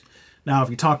 Now,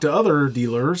 if you talk to other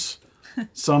dealers,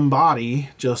 somebody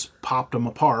just popped them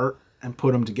apart and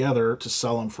put them together to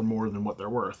sell them for more than what they're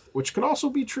worth, which could also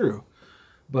be true.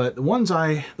 But the ones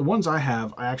I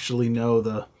have, I actually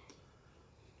know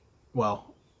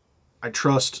I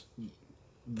trust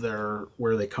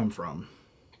where they come from.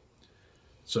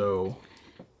 So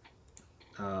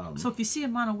so if you see a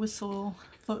mono whistle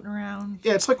floating around,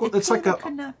 yeah, it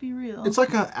could not be real. It's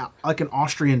like an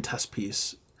Austrian test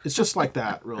piece. It's just like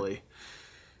that, really.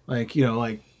 Like, you know,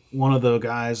 like one of the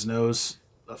guys knows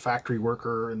a factory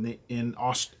worker in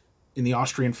the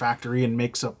Austrian factory and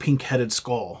makes a pink-headed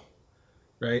skull,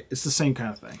 right? It's the same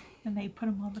kind of thing. And they put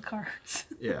them on the cards.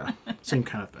 Yeah, same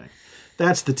kind of thing.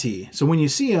 That's the T. So when you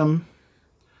see them,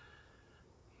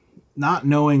 not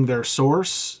knowing their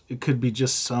source, it could be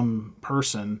just some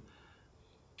person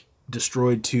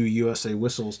destroyed 2 USA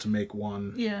whistles to make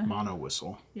one mono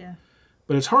whistle. Yeah.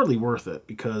 But it's hardly worth it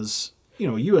because, you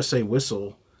know, a USA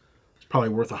whistle is probably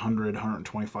worth $100,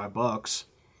 $125,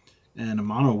 and a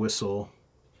mono whistle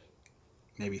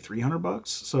maybe $300.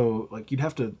 So, like, you'd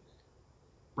have to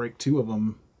break 2 of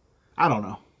them. I don't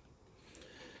know.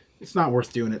 It's not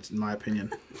worth doing it, in my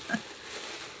opinion.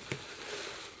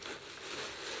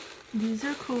 These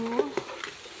are cool.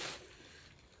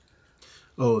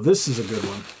 Oh, this is a good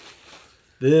one.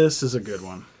 This is a good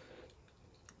one.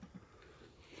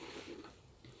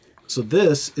 So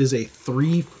this is a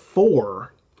 3/4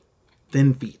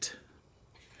 thin feet.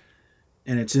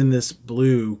 And it's in this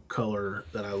blue color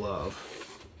that I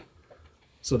love.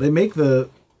 So they make the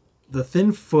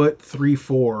thin foot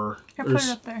 3/4. Here, put it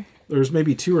up there. There's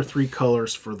maybe 2 or 3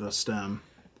 colors for the stem.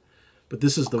 But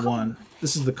this is the one.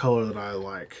 This is the color that I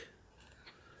like.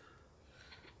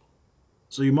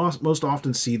 So you most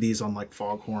often see these on like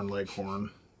Foghorn,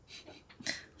 Leghorn.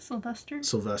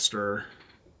 Sylvester.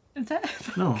 Is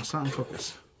that? No, it's not in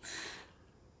focus.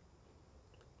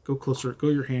 Go closer. Go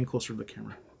your hand closer to the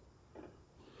camera.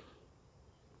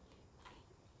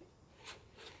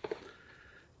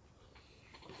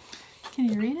 Can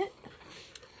you read it?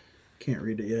 Can't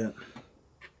read it yet.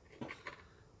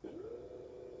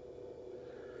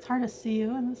 It's hard to see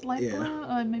you in this light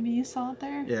blue. Maybe you saw it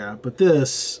there. Yeah, but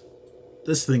this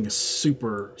thing is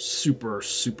super, super,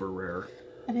 super rare.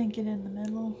 I didn't get it in the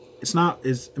middle. It's not.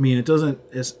 I mean, it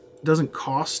doesn't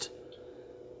cost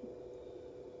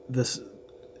this.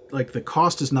 Like, the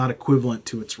cost is not equivalent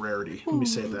to its rarity. Let me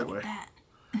say it that way. That.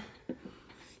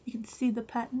 You can see the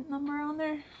patent number on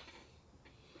there.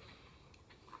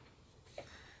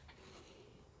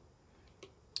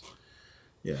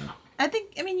 Yeah. I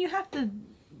mean, you have to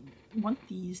want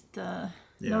these to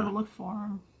know to look for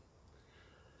them.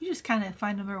 You just kind of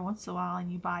find them every once in a while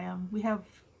and you buy them. We have,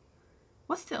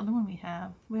 what's the other one we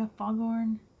have? We have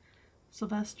Foghorn,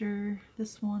 Sylvester,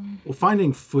 this one. Well,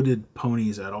 finding footed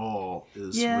ponies at all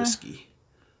is risky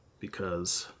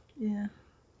because, you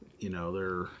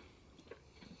know,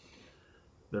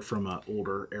 they're from an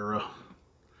older era.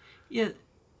 Yeah.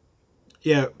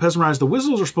 Yeah, Pesmerized, the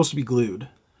whistles are supposed to be glued.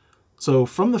 So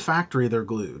from the factory, they're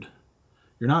glued.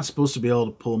 You're not supposed to be able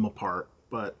to pull them apart,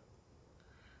 but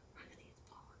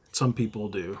some people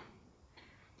do.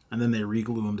 And then they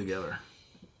re-glue them together.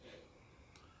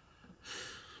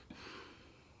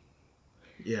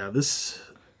 Yeah, this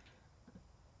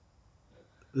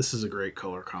is a great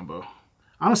color combo.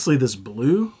 Honestly, this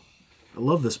blue, I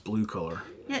love this blue color.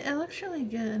 Yeah, it looks really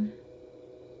good.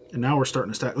 And now we're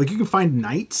starting to stack. Like, you can find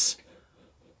Knights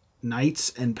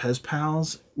and Pez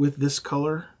Pals with this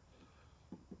color.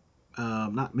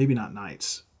 Maybe not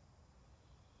Knights.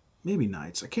 Maybe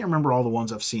Knights. I can't remember all the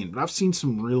ones I've seen, but I've seen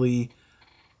some really...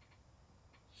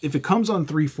 If it comes on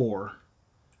 3/4,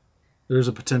 there's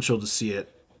a potential to see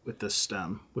it with this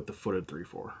stem, with the footed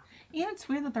 3/4. Yeah, it's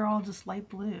weird that they're all just light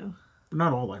blue. They're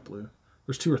not all light blue.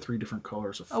 There's 2 or 3 different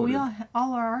colors of footed. Oh,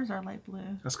 all ours are light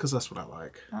blue. That's because that's what I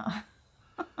like.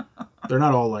 They're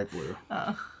not all light blue.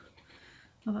 I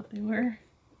thought they were.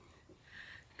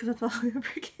 Because that's all we ever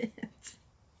get.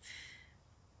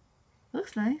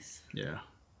 Looks nice. Yeah.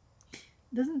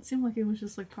 Doesn't seem like it was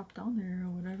just like popped on there or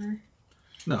whatever.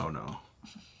 No. Nice.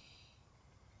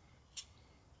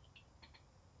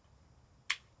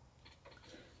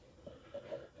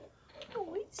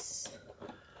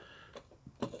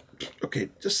 Okay,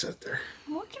 just sit there.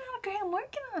 I'm working on it, Graham. I'm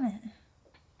working on it.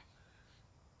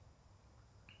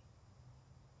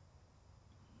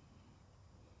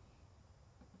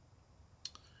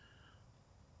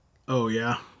 Oh,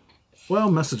 yeah. Well,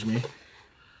 message me.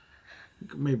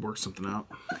 Maybe work something out.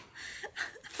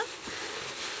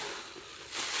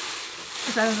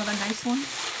 Is that another nice one?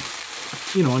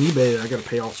 You know, on eBay, I got to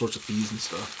pay all sorts of fees and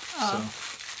stuff. Oh.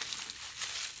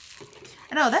 So.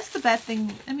 I know, that's the bad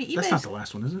thing. I mean, eBay. That's not the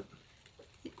last one, is it?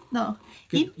 No.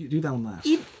 You do that one last.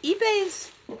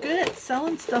 eBay's good at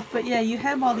selling stuff, but yeah, you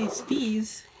have all these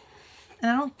fees. And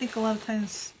I don't think a lot of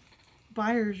times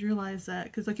buyers realize that.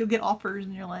 Because, like, you'll get offers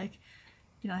and you're like,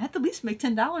 you know, I have to at least make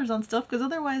 $10 on stuff. Because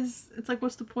otherwise, it's like,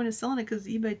 what's the point of selling it? Because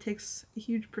eBay takes a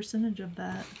huge percentage of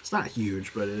that. It's not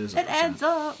huge, but it is. It adds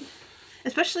up.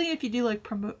 Especially if you do, like,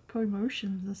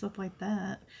 promotions and stuff like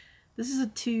that. This is a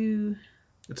 2...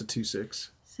 It's a 2.6.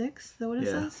 6? Is that what it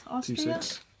says? Austria?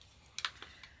 2.6.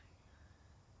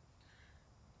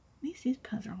 At least these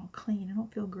pens are all clean. I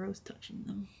don't feel gross touching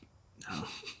them. No.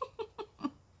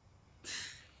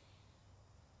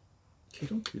 Okay,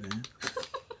 don't do that.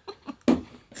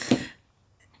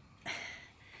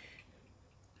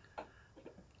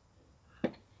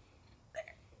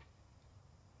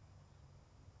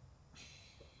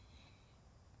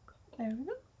 There we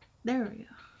go. There we go.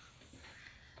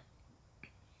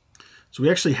 So we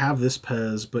actually have this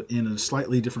PEZ, but in a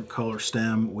slightly different color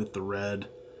stem with the red,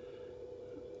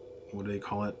 what do they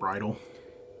call it? Bridle.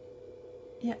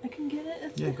 Yeah, I can get it.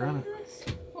 It's Yeah, grab it. this.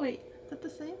 Wait, is that the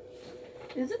same?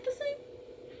 Is it the same?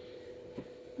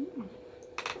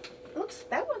 Looks.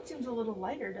 That one seems a little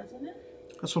lighter, doesn't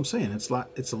it? That's what I'm saying. It's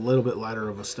a little bit lighter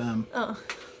of a stem. Oh.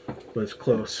 But it's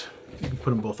close. You can put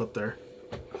them both up there.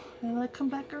 Will I come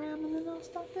back around and then I'll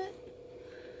stop it?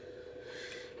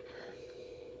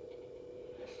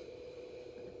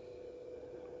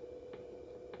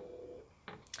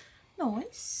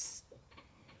 Nice.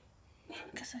 I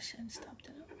guess I should have stopped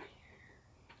it over here.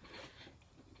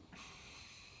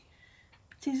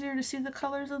 It's easier to see the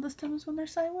colors of the stems when they're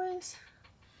sideways.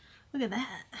 Look at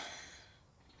that.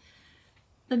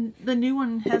 The new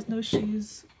one has no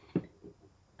shoes.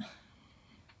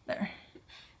 There.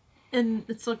 And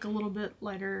it's like a little bit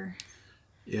lighter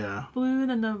blue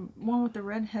than the one with the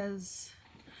red has.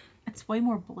 It's way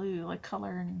more blue, like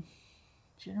color in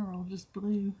general, just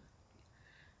blue.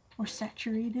 More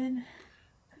saturated.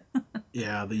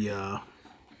 Yeah, the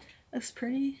Looks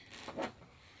pretty.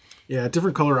 yeah,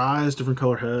 different color eyes, different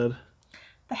color head.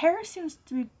 The hair seems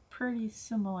to be pretty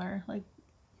similar, like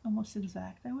almost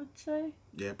exact, I would say.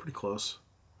 Yeah, pretty close.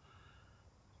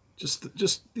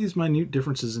 Just these minute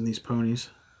differences in these ponies.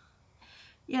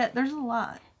 Yeah, there's a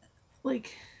lot.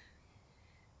 Like,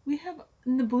 we have,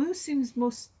 and the blue seems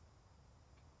most,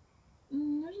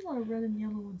 there's a lot of red and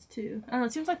yellow ones too. I don't know,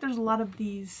 it seems like there's a lot of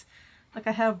these. Like,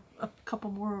 I have a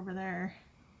couple more over there.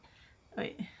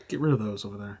 Wait. Get rid of those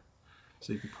over there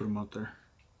so you can put them up there.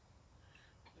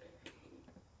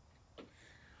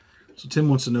 So Tim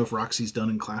wants to know if Roxy's done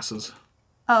in classes.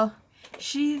 Oh,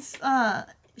 she's,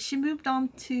 she moved on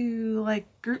to,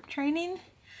 like, group training.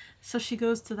 So she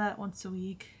goes to that once a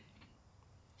week.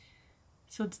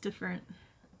 So it's different.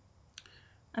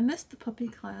 I missed the puppy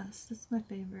class. That's my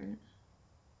favorite.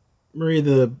 Marie,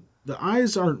 the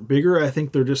eyes aren't bigger. I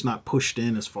think they're just not pushed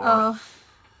in as far. Oh.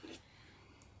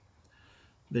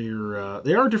 They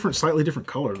are different, slightly different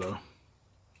color though.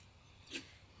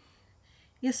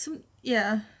 Yes,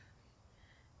 yeah.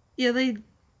 Yeah,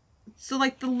 so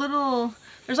like the little,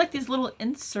 there's like these little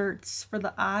inserts for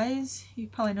the eyes. You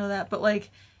probably know that, but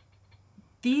like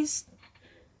this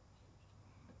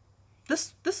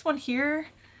one here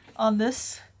on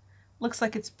this looks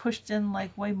like it's pushed in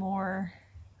like way more.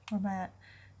 Where am I at?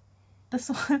 This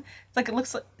one, it's like it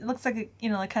looks like it, you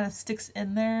know, like kind of sticks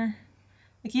in there.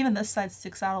 Like even this side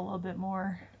sticks out a little bit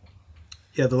more.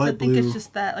 Yeah, the light blue. I think it's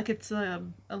just that, like it's a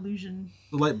illusion.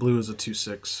 The light blue is a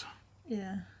 2.6.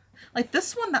 Yeah, like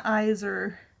this one, the eyes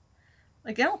are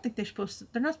like, I don't think they're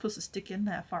not supposed to stick in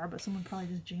that far, but someone probably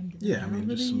just jammed it in there over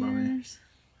the years.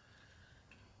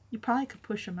 You probably could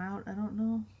push them out. I don't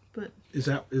know, but is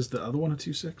the other one a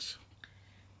 2.6?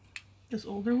 This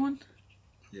older one?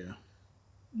 Yeah.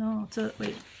 No, it's a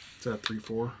wait. It's a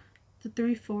 3.4. It's a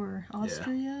 3.4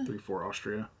 Austria. Yeah, 3.4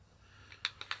 Austria.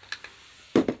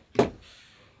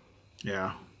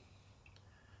 Yeah.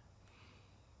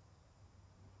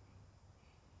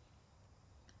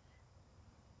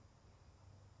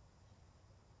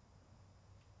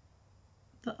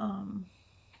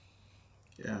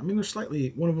 Yeah, I mean they're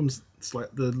slightly. One of them's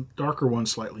the darker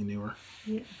one's slightly newer.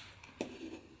 Yeah.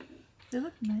 They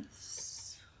look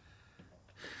nice.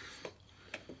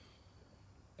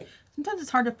 Sometimes it's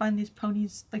hard to find these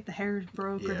ponies, like the hair's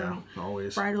broke or the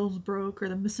always. bridle's broke or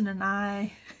they're missing an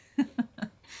eye.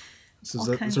 So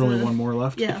is there only one more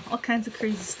left? Yeah, all kinds of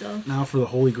crazy stuff. Now for the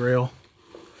Holy Grail.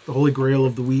 The Holy Grail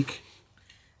of the week.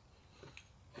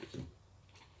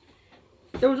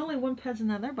 There was only one PEZ in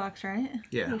that other box, right?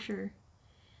 Yeah. Pretty sure.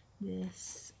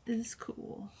 This is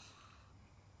cool.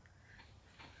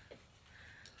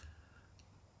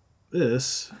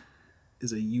 This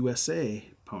is a USA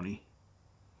pony.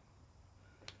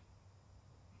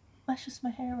 That's just my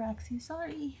hair, Roxy.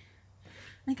 Sorry.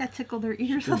 I think I tickled her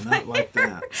ears Did with my not like hair.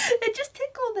 that. It just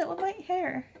tickled it with my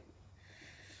hair.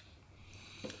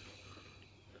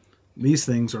 These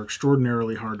things are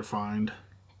extraordinarily hard to find.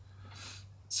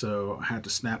 So I had to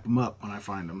snap them up when I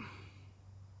find them.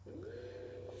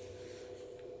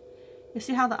 You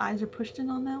see how the eyes are pushed in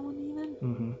on that one even?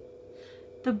 Mm-hmm.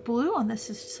 The blue on this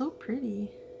is so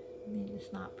pretty. I mean,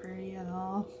 it's not pretty at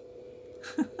all.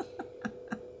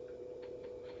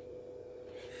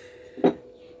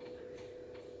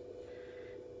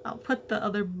 I'll put the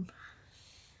other,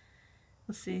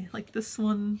 let's see, like this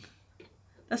one,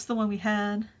 that's the one we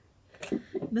had.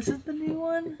 This is the new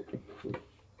one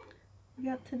we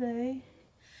got today.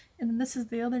 And then this is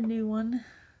the other new one.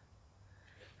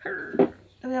 Do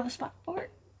we have a spot for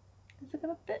it? Is it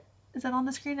gonna fit? Is that on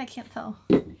the screen? I can't tell.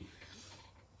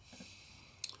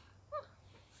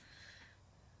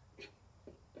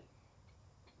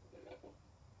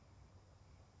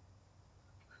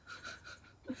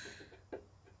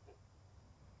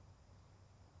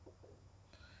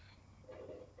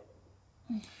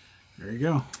 There you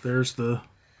go. There's the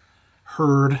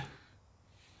herd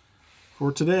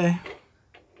for today.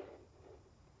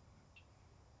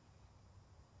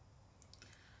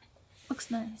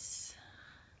 Looks nice.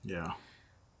 Yeah.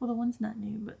 Well, the one's not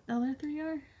new, but the other three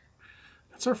are.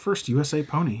 That's our first USA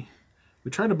pony. We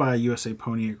tried to buy a USA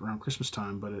pony around Christmas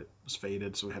time, but it was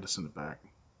faded, so we had to send it back.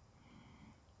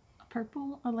 A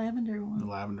purple, a lavender one. The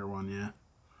lavender one, yeah.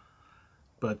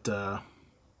 But,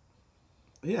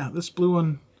 yeah, this blue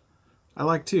one I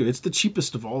like too. It's the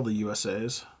cheapest of all the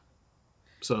USAs.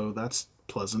 So that's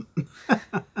pleasant.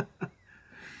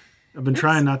 I've been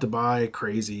trying not to buy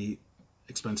crazy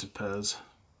expensive PEZ.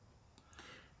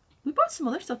 We bought some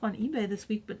other stuff on eBay this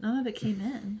week, but none of it came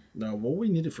in. No, well, we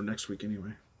need it for next week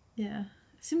anyway. Yeah.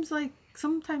 It seems like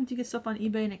sometimes you get stuff on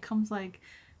eBay and it comes like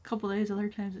a couple days. Other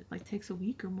times it like takes a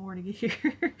week or more to get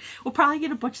here. We'll probably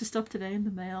get a bunch of stuff today in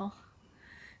the mail.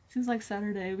 Seems like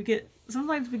Saturday.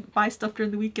 Sometimes we buy stuff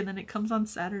during the week and then it comes on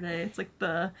Saturday. It's like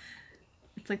the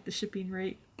shipping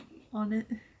rate on it.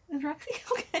 Is Roxy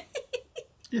okay?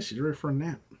 Yeah, she's ready for a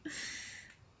nap.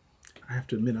 I have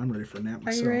to admit, I'm ready for a nap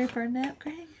myself. Are you ready for a nap,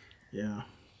 Greg? Yeah.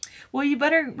 Well, you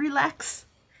better relax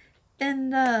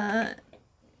and not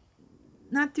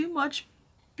do much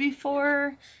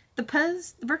before the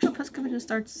virtual PEZ convention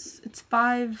starts. It's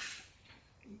 5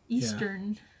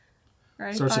 Eastern. Yeah.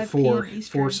 Right? Starts at 4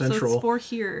 4 Central. So it's 4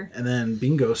 here. And then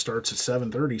bingo starts at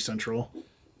 7:30 Central,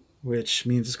 which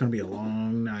means it's going to be a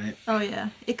long night. Oh yeah,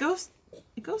 it goes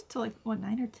to like what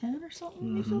 9 or 10 or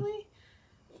something usually.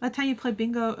 By the time you play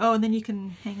bingo, and then you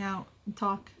can hang out and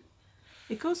talk.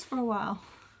 It goes for a while,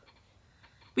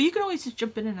 but you can always just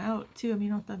jump in and out too. I mean, you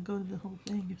don't have to go to the whole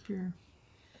thing if you're.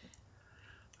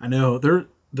 I know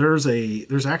there's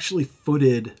actually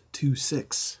footed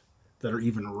 2.6 that are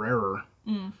even rarer.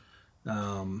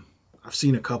 I've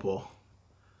seen a couple.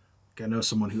 Like I know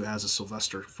someone who has a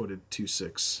Sylvester footed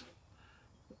 2.6.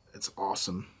 It's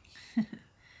awesome.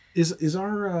 Is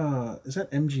that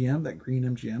MGM, that green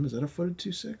MGM, is that a footed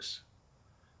 2.6?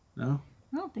 No?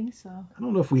 I don't think so. I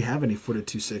don't know if we have any footed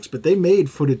 2.6, but they made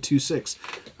footed 2.6.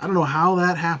 I don't know how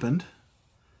that happened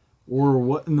or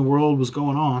what in the world was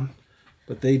going on,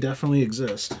 but they definitely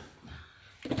exist.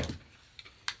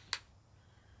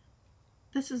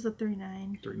 This is a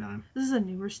 3.9. 3.9. This is a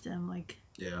newer stem, like.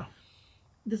 Yeah.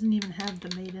 Doesn't even have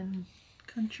the made in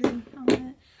country on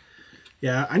it.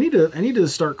 Yeah, I need to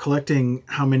start collecting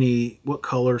what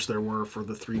colors there were for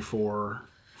the 3-4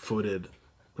 footed,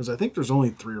 because I think there's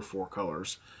only 3 or 4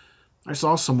 colors. I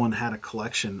saw someone had a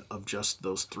collection of just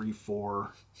those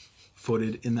 3-4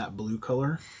 footed in that blue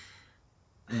color,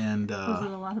 and was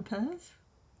it a lot of PEZ?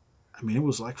 I mean, it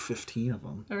was like 15 of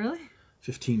them. Oh, really?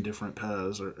 15 different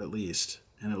PEZ, or at least,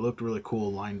 and it looked really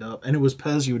cool lined up. And it was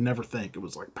PEZ you would never think. It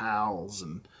was like pals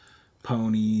and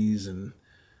ponies and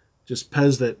just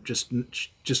PEZ that just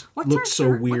looked so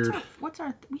weird.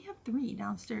 We have 3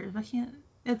 downstairs. I can't.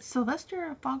 It's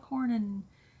Sylvester, a Foghorn, and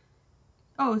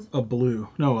a blue.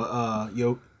 No,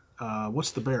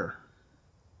 what's the bear?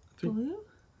 Blue?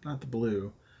 Not the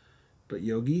blue, but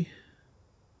Yogi.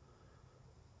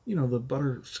 You know, the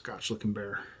butterscotch looking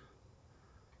bear.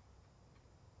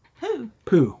 Who?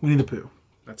 Pooh. Winnie the Pooh.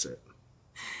 That's it.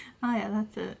 Oh yeah,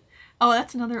 that's it. Oh,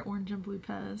 that's another orange and blue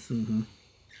PEZ. Mm-hmm.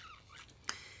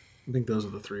 I think those are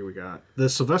the 3 we got. The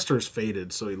Sylvester is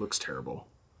faded, so he looks terrible.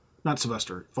 Not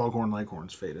Sylvester. Foghorn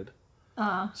Leghorn's faded.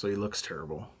 So he looks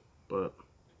terrible. But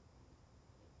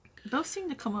those seem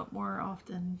to come up more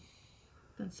often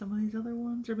than some of these other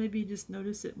ones. Or maybe you just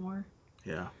notice it more.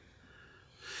 yeah.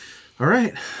 All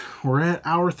right. We're at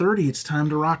hour 30. It's time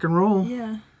to rock and roll.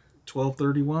 Yeah.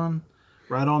 12:31.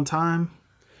 Right on time.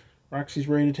 Roxy's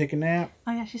ready to take a nap.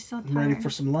 Oh, yeah, she's so tired. I'm ready for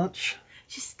some lunch.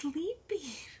 She's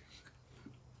sleepy.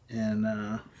 And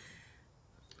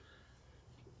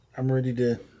I'm ready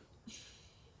to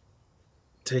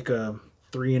take a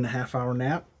 3.5 hour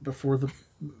nap before the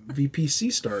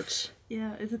VPC starts.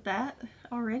 Yeah, is it that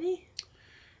already?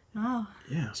 Oh.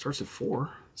 Yeah, it starts at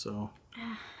 4. So,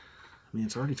 I mean,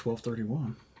 it's already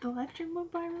 12:31. The live stream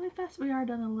went by really fast. We are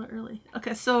done a little early.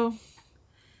 Okay, so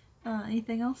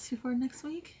anything else before next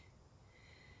week?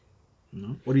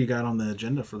 No. What do you got on the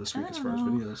agenda for this week as far as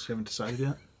videos? You haven't decided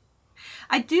yet?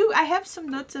 I have some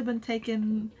notes I've been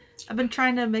taking. I've been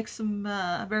trying to make some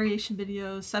variation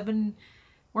videos. I've been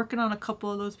working on a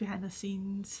couple of those behind the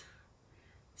scenes.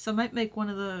 So I might make one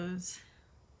of those.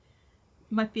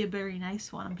 Might be a very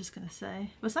nice one, I'm just going to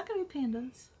say. But it's not going to be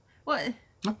pandas. What?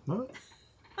 No, what?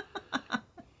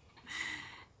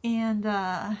 And,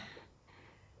 I'm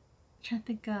trying to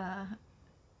think, I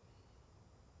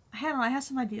have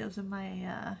some ideas in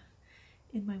my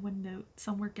OneNote,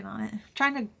 so I'm working on it.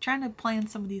 Trying to plan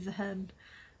some of these ahead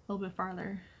a little bit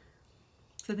farther.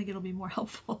 So I think it'll be more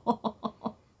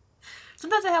helpful.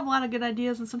 Sometimes I have a lot of good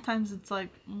ideas, and sometimes it's like,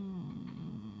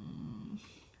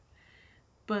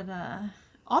 But,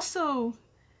 also,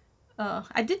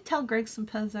 I did tell Greg some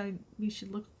PEZ we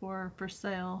should look for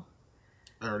sale.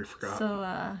 I already forgot. So,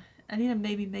 I need to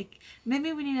maybe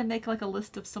we need to make like a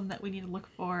list of some that we need to look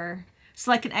for.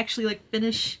 So I can actually like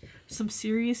finish some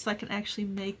series, so I can actually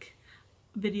make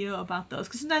a video about those.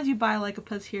 Because sometimes you buy like a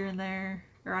PEZ here and there,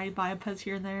 or I buy a PEZ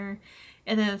here and there,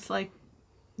 and then it's like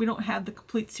we don't have the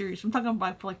complete series. I'm talking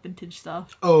about for like vintage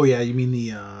stuff. Oh yeah, you mean the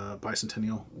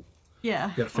bicentennial?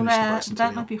 Yeah. You gotta finish the bicentennial.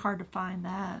 That might be hard to find.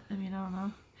 That, I mean, I don't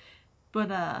know, but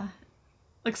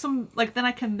then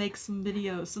I can make some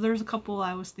videos. So there's a couple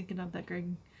I was thinking of that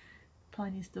Greg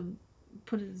probably needs to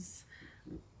put his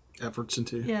efforts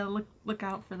into. Yeah, look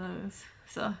out for those.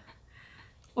 So,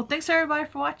 well, thanks everybody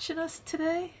for watching us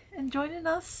today and joining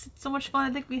us. It's so much fun.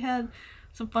 I think we had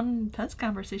some fun PEZ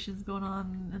conversations going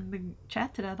on in the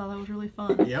chat today. I thought that was really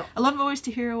fun. Yep. I love always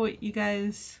to hear what you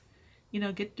guys,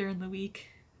 get during the week.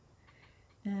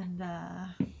 And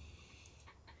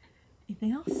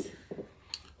anything else?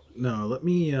 No, let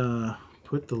me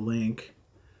put the link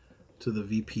to the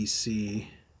VPC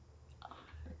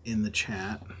in the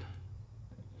chat.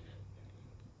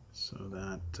 So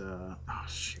that, oh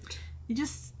shoot. You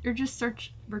just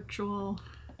search virtual.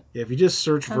 Yeah, if you just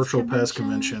search PEZ virtual PEZ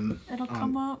convention, it'll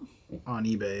come up. On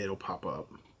eBay, it'll pop up.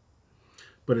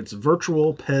 But it's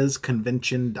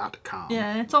virtualpezconvention.com.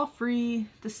 Yeah, and it's all free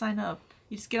to sign up.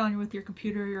 You just get on with your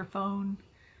computer, your phone,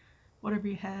 whatever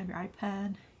you have, your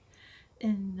iPad,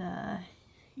 and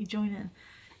you join in.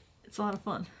 It's a lot of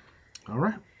fun. All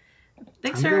right.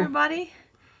 Thanks, everybody.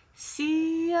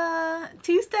 See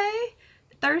Tuesday,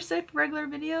 Thursday for regular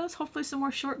videos. Hopefully some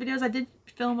more short videos. I did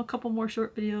film a couple more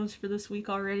short videos for this week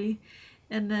already.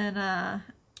 And then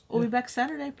we'll be back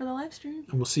Saturday for the live stream.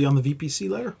 And we'll see you on the VPC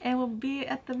later. And we'll be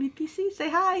at the VPC. Say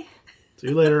hi. See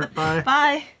you later. Bye.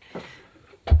 Bye.